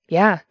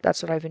 Yeah,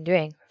 that's what I've been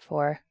doing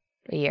for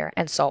a year.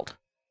 And salt.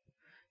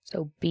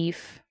 So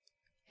beef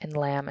and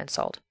lamb and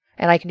salt.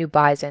 And I can do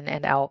bison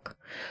and elk.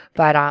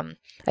 But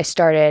I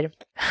started...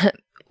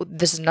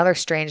 This is another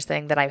strange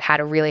thing that I've had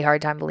a really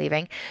hard time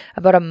believing.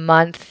 About a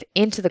month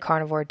into the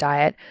carnivore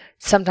diet,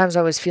 sometimes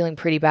I was feeling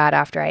pretty bad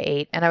after I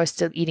ate, and I was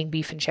still eating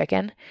beef and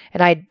chicken.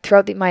 And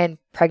throughout my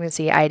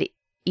pregnancy, I'd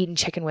eaten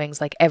chicken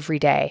wings like every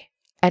day.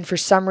 And for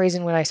some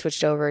reason, when I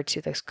switched over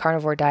to this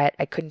carnivore diet,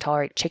 I couldn't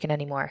tolerate chicken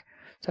anymore.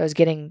 So I was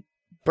getting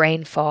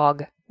brain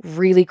fog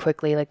really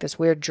quickly, like this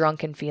weird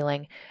drunken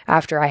feeling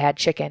after I had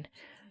chicken.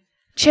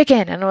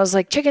 And I was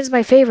like, chicken's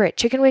my favorite.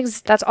 Chicken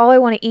wings, that's all I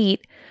want to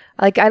eat.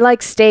 Like, I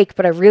like steak,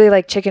 but I really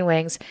like chicken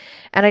wings.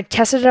 And I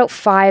tested it out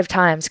 5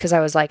 times because I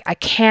was like, I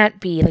can't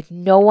be, like,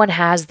 no one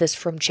has this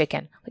from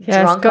chicken. Like,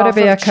 yeah, it's got to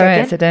be a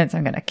coincidence.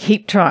 I'm going to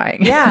keep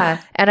trying.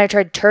 Yeah. And I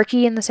tried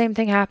turkey and the same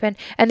thing happened.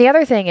 And the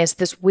other thing is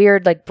this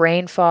weird, like,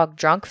 brain fog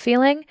drunk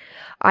feeling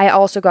I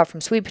also got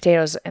from sweet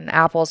potatoes and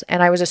apples.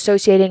 And I was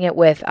associating it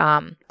with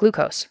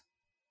glucose.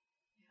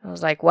 I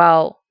was like,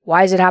 well,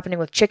 why is it happening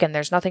with chicken?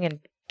 There's nothing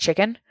in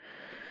chicken.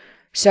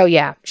 So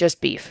yeah,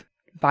 just beef,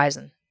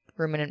 bison.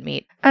 Ruminant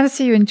meat. And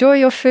so you enjoy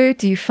your food?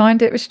 Do you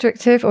find it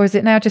restrictive, or is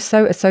it now just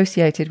so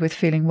associated with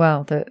feeling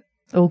well that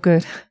all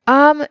good?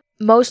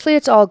 Mostly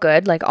it's all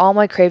good. Like, all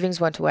my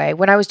cravings went away.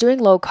 When I was doing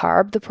low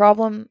carb, the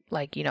problem,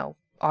 like,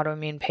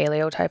 autoimmune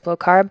paleo type low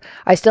carb,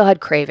 I still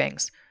had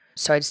cravings.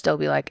 So I'd still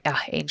be like,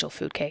 angel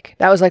food cake.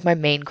 That was like my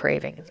main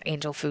craving,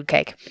 angel food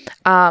cake.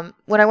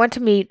 When I went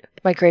to meat,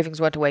 my cravings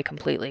went away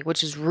completely,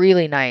 which is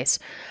really nice.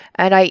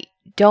 And I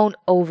don't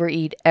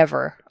overeat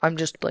ever. I'm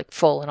just like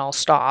full and I'll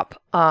stop.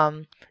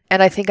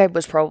 And I think I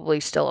was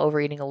probably still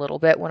overeating a little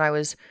bit when I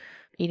was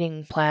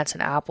eating plants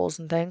and apples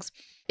and things.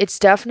 It's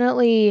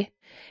definitely,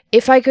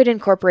 if I could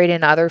incorporate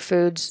in other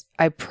foods,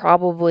 I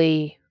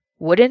probably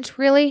wouldn't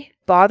really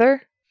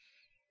bother.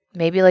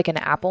 Maybe like an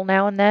apple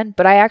now and then,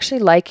 but I actually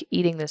like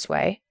eating this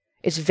way.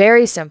 It's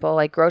very simple.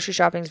 Like, grocery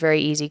shopping is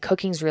very easy.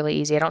 Cooking's really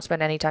easy. I don't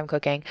spend any time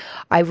cooking.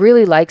 I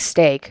really like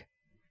steak.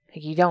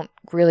 Like, you don't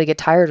really get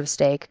tired of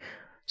steak.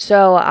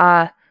 So,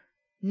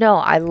 no,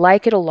 I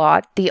like it a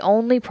lot. The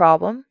only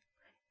problem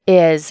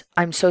is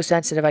I'm so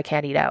sensitive I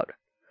can't eat out.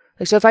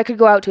 Like, so if I could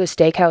go out to a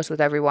steakhouse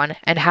with everyone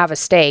and have a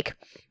steak,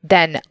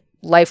 then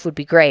life would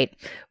be great.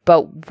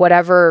 But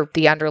whatever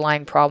the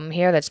underlying problem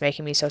here that's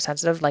making me so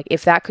sensitive, like,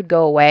 if that could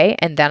go away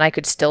and then I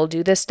could still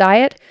do this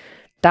diet,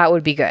 that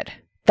would be good.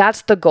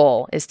 That's the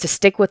goal, is to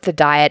stick with the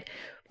diet,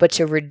 but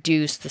to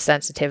reduce the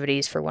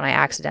sensitivities for when I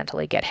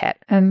accidentally get hit.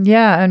 And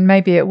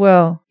maybe it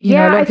will. You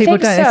know, a lot of people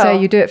don't. They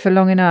say you do it for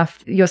long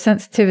enough, your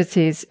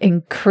sensitivities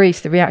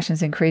increase, the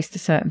reactions increase to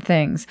certain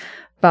things.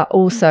 But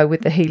also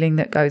with the healing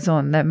that goes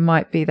on, there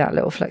might be that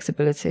little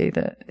flexibility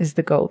that is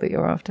the goal that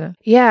you're after.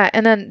 Yeah.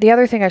 And then the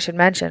other thing I should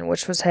mention,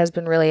 which has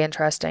been really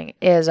interesting,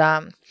 is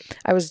I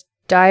was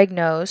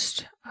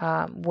diagnosed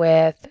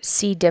with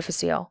C.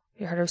 difficile.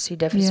 You heard of C.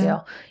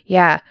 difficile?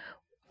 Yeah.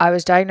 I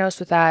was diagnosed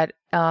with that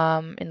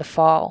in the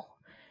fall.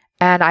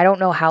 And I don't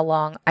know how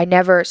long.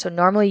 So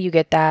normally you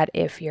get that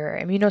if you're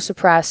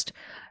immunosuppressed.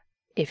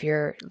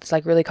 It's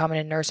like really common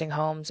in nursing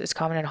homes. It's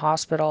common in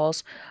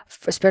hospitals,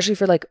 especially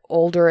for like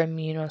older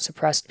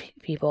immunosuppressed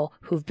people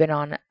who've been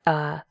on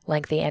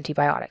lengthy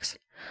antibiotics.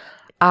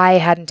 I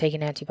hadn't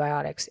taken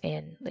antibiotics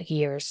in like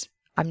years.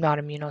 I'm not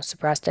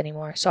immunosuppressed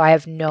anymore. So I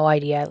have no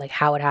idea like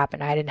how it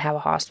happened. I didn't have a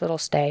hospital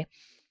stay.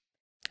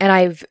 And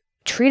I've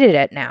treated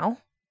it now.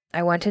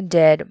 I went and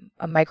did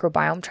a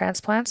microbiome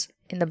transplant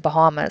in the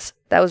Bahamas.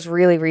 That was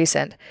really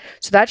recent.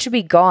 So that should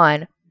be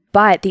gone.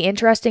 But the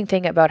interesting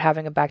thing about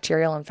having a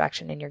bacterial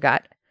infection in your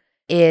gut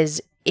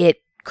is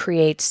it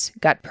creates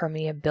gut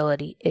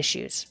permeability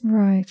issues.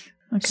 Right.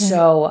 Okay.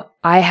 So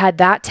I had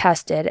that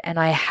tested, and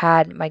I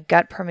had my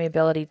gut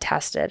permeability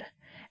tested.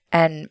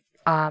 And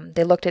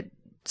they looked at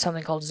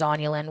something called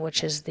zonulin,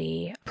 which is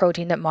the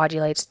protein that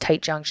modulates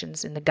tight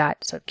junctions in the gut.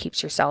 So it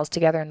keeps your cells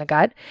together in the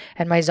gut.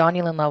 And my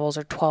zonulin levels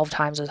are 12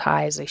 times as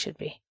high as they should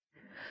be.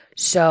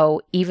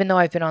 So even though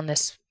I've been on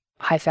this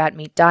high-fat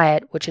meat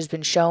diet, which has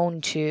been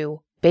shown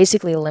to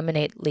basically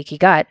eliminate leaky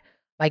gut,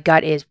 my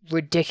gut is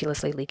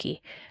ridiculously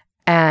leaky.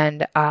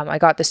 And I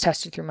got this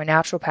tested through my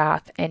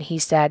naturopath, and he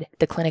said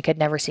the clinic had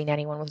never seen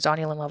anyone with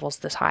zonulin levels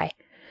this high.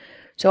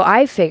 So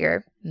I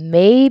figure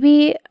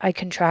maybe I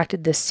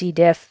contracted this C.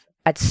 diff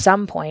at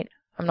some point.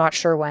 I'm not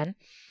sure when.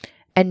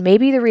 And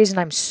maybe the reason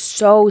I'm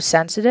so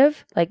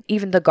sensitive, like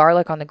even the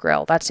garlic on the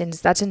grill, that's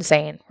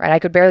insane, right? I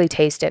could barely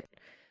taste it.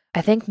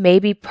 I think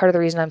maybe part of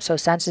the reason I'm so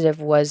sensitive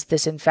was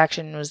this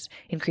infection was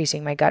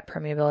increasing my gut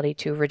permeability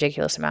to a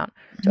ridiculous amount.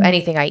 So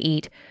anything I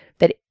eat,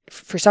 that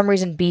for some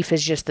reason beef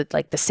is just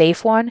the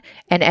safe one,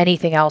 and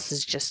anything else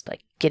is just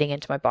like getting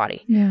into my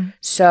body. Yeah.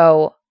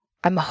 So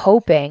I'm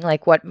hoping,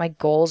 like, what my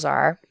goals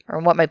are, or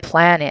what my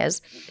plan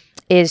is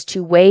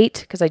to wait,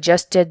 because I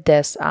just did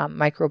this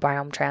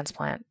microbiome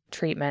transplant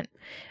treatment.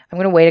 I'm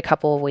going to wait a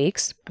couple of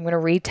weeks. I'm going to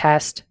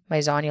retest my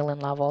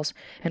zonulin levels.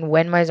 And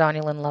when my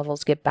zonulin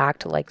levels get back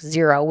to like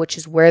 0, which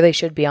is where they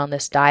should be on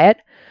this diet,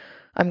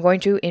 I'm going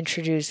to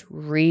introduce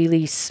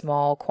really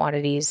small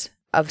quantities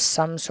of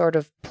some sort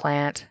of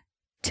plant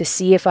to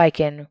see if I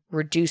can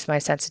reduce my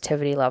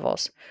sensitivity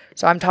levels.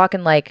 So I'm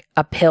talking like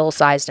a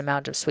pill-sized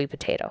amount of sweet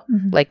potato,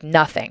 like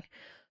nothing.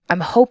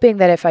 I'm hoping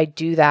that if I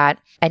do that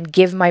and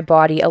give my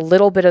body a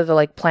little bit of the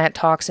like plant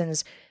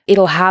toxins,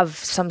 it'll have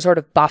some sort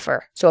of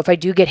buffer. So if I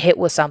do get hit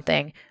with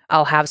something,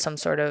 I'll have some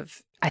sort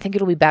of, I think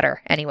it'll be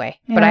better anyway.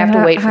 Yeah, but I have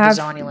to wait for the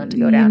zonulin to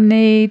go down. You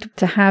need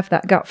to have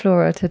that gut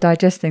flora to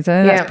digest things.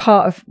 I think that's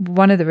part of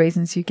one of the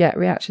reasons you get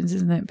reactions,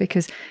 isn't it?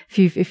 Because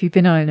if you've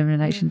been on an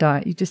elimination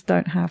diet, you just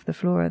don't have the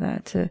flora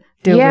there to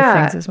deal with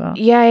things as well.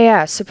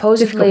 Yeah.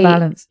 Supposedly,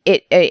 balance.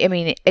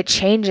 It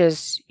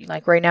changes.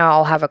 Like right now,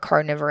 I'll have a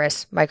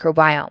carnivorous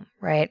microbiome,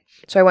 right?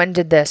 So I went and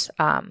did this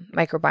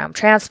microbiome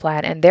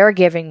transplant, and they're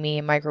giving me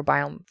a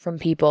microbiome from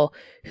people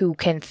who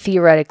can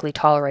theoretically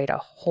tolerate a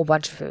whole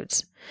bunch of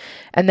foods.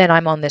 And then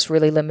I'm on this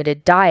really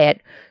limited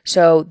diet.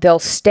 So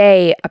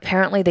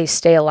apparently they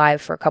stay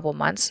alive for a couple of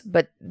months,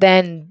 but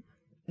then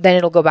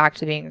it'll go back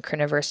to being a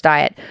carnivorous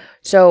diet.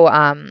 So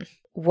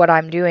what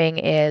I'm doing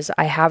is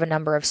I have a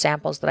number of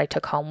samples that I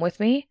took home with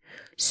me.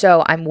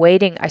 So I'm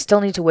waiting. I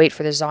still need to wait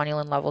for the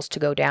zonulin levels to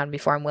go down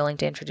before I'm willing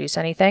to introduce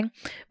anything.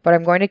 But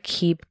I'm going to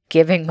keep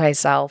giving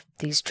myself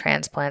these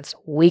transplants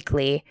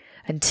weekly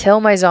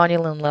until my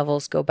zonulin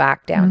levels go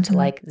back down to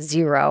like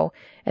 0.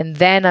 And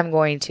then I'm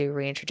going to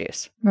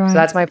reintroduce. Right. So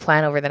that's my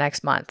plan over the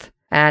next month.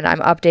 And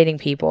I'm updating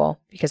people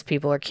because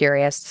people are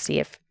curious to see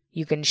if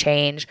you can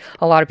change.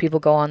 A lot of people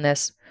go on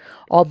this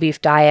all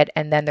beef diet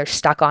and then they're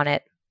stuck on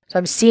it. So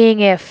I'm seeing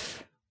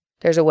if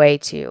there's a way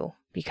to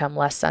become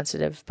less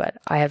sensitive, but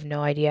I have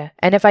no idea.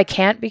 And if I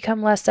can't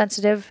become less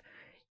sensitive,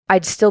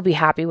 I'd still be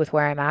happy with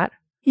where I'm at.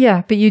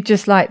 Yeah, but you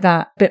just like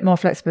that bit more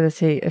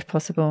flexibility if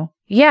possible.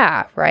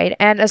 Yeah, right.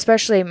 And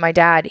especially my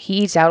dad,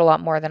 he eats out a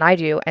lot more than I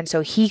do. And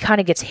so he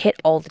kind of gets hit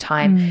all the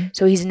time.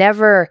 So he's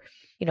never,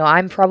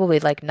 I'm probably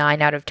like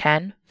 9 out of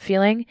 10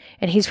 feeling,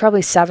 and he's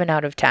probably 7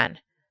 out of 10,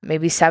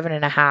 maybe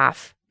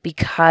 7.5,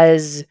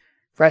 because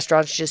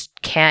restaurants just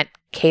can't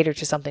cater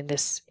to something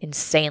this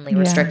insanely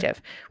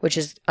restrictive, which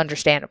is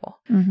understandable.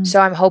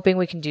 So I'm hoping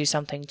we can do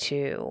something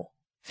to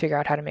figure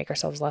out how to make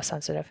ourselves less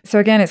sensitive. So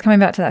again, it's coming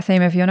back to that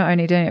theme of you're not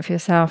only doing it for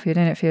yourself, you're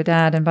doing it for your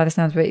dad, and by the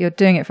sounds of it, you're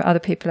doing it for other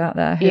people out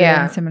there who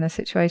are in similar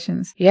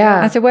situations.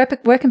 Yeah. And so where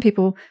can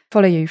people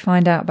follow you,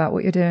 find out about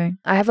what you're doing?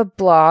 I have a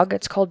blog.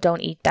 It's called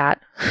Don't Eat That.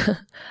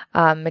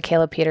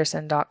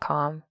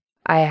 MikhailaPeterson.com.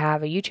 I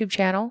have a YouTube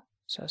channel.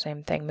 So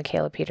same thing,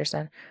 Mikhaila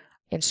Peterson.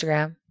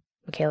 Instagram,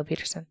 Mikhaila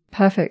Peterson.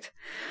 Perfect.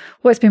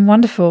 Well, it's been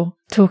wonderful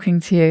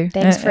talking to you.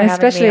 Thanks for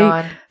having me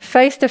on.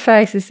 Face to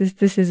face.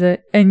 This is a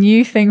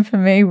new thing for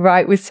me,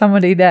 right? With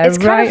somebody there, it's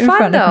right in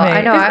front of me.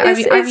 I know.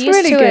 I'm used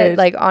really to it,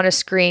 like on a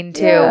screen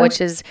too,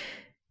 which is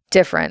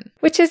different.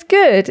 Which is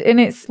good, and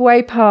it's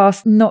way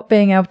past not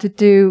being able to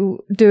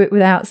do it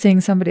without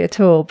seeing somebody at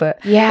all. But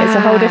it's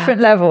a whole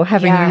different level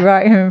having you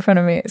right here in front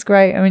of me. It's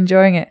great. I'm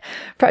enjoying it.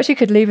 Perhaps you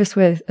could leave us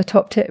with a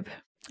top tip.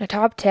 A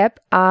top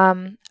tip?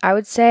 I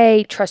would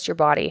say trust your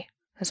body.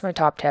 That's my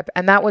top tip.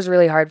 And that was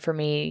really hard for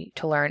me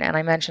to learn. And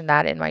I mentioned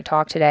that in my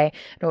talk today.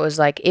 And it was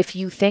like, if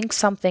you think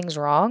something's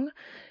wrong,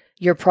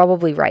 you're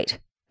probably right.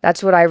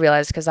 That's what I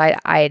realized, because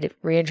I'd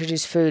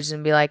reintroduce foods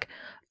and be like,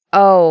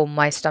 oh,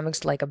 my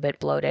stomach's like a bit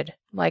bloated.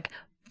 Like,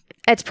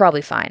 it's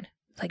probably fine.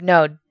 Like,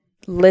 no,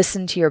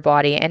 listen to your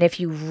body. And if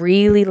you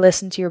really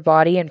listen to your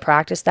body and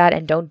practice that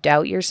and don't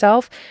doubt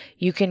yourself,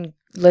 you can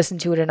listen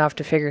to it enough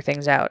to figure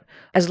things out.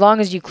 As long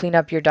as you clean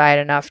up your diet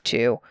enough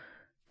to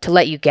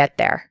let you get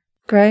there.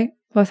 Great.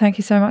 Well, thank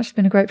you so much. It's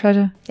been a great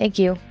pleasure. Thank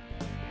you.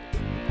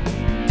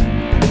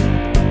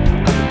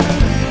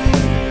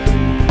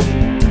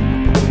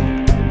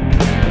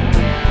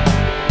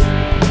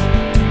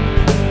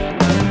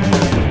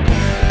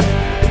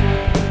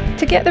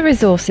 To get the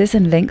resources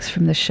and links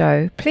from the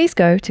show, please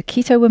go to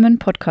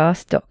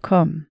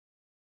ketowomanpodcast.com.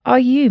 Are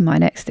you my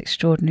next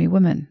extraordinary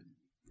woman?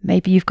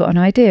 Maybe you've got an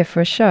idea for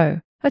a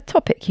show, a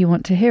topic you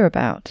want to hear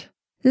about.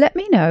 Let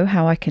me know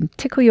how I can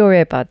tickle your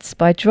earbuds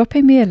by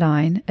dropping me a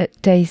line at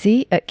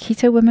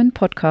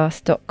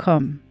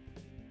daisy@ketowomanpodcast.com.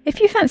 If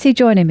you fancy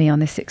joining me on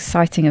this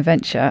exciting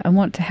adventure and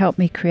want to help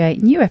me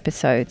create new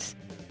episodes,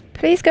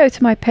 please go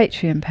to my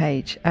Patreon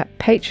page at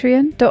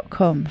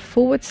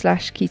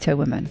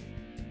patreon.com/ketowoman,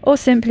 or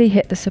simply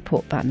hit the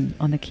support button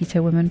on the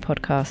Keto Woman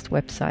Podcast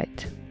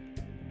website.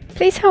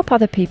 Please help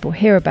other people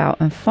hear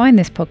about and find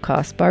this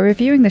podcast by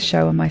reviewing the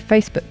show on my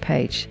Facebook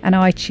page and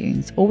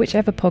iTunes, or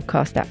whichever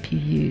podcast app you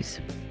use.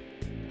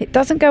 It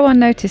doesn't go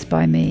unnoticed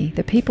by me,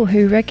 the people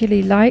who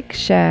regularly like,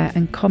 share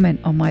and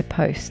comment on my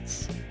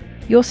posts.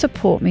 Your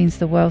support means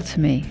the world to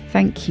me.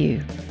 Thank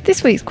you.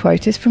 This week's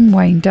quote is from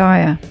Wayne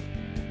Dyer.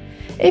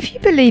 If you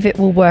believe it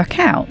will work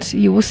out,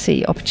 you will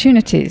see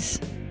opportunities.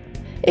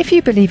 If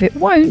you believe it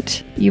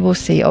won't, you will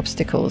see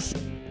obstacles.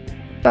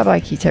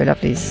 Bye-bye, Keto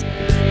Lovelies.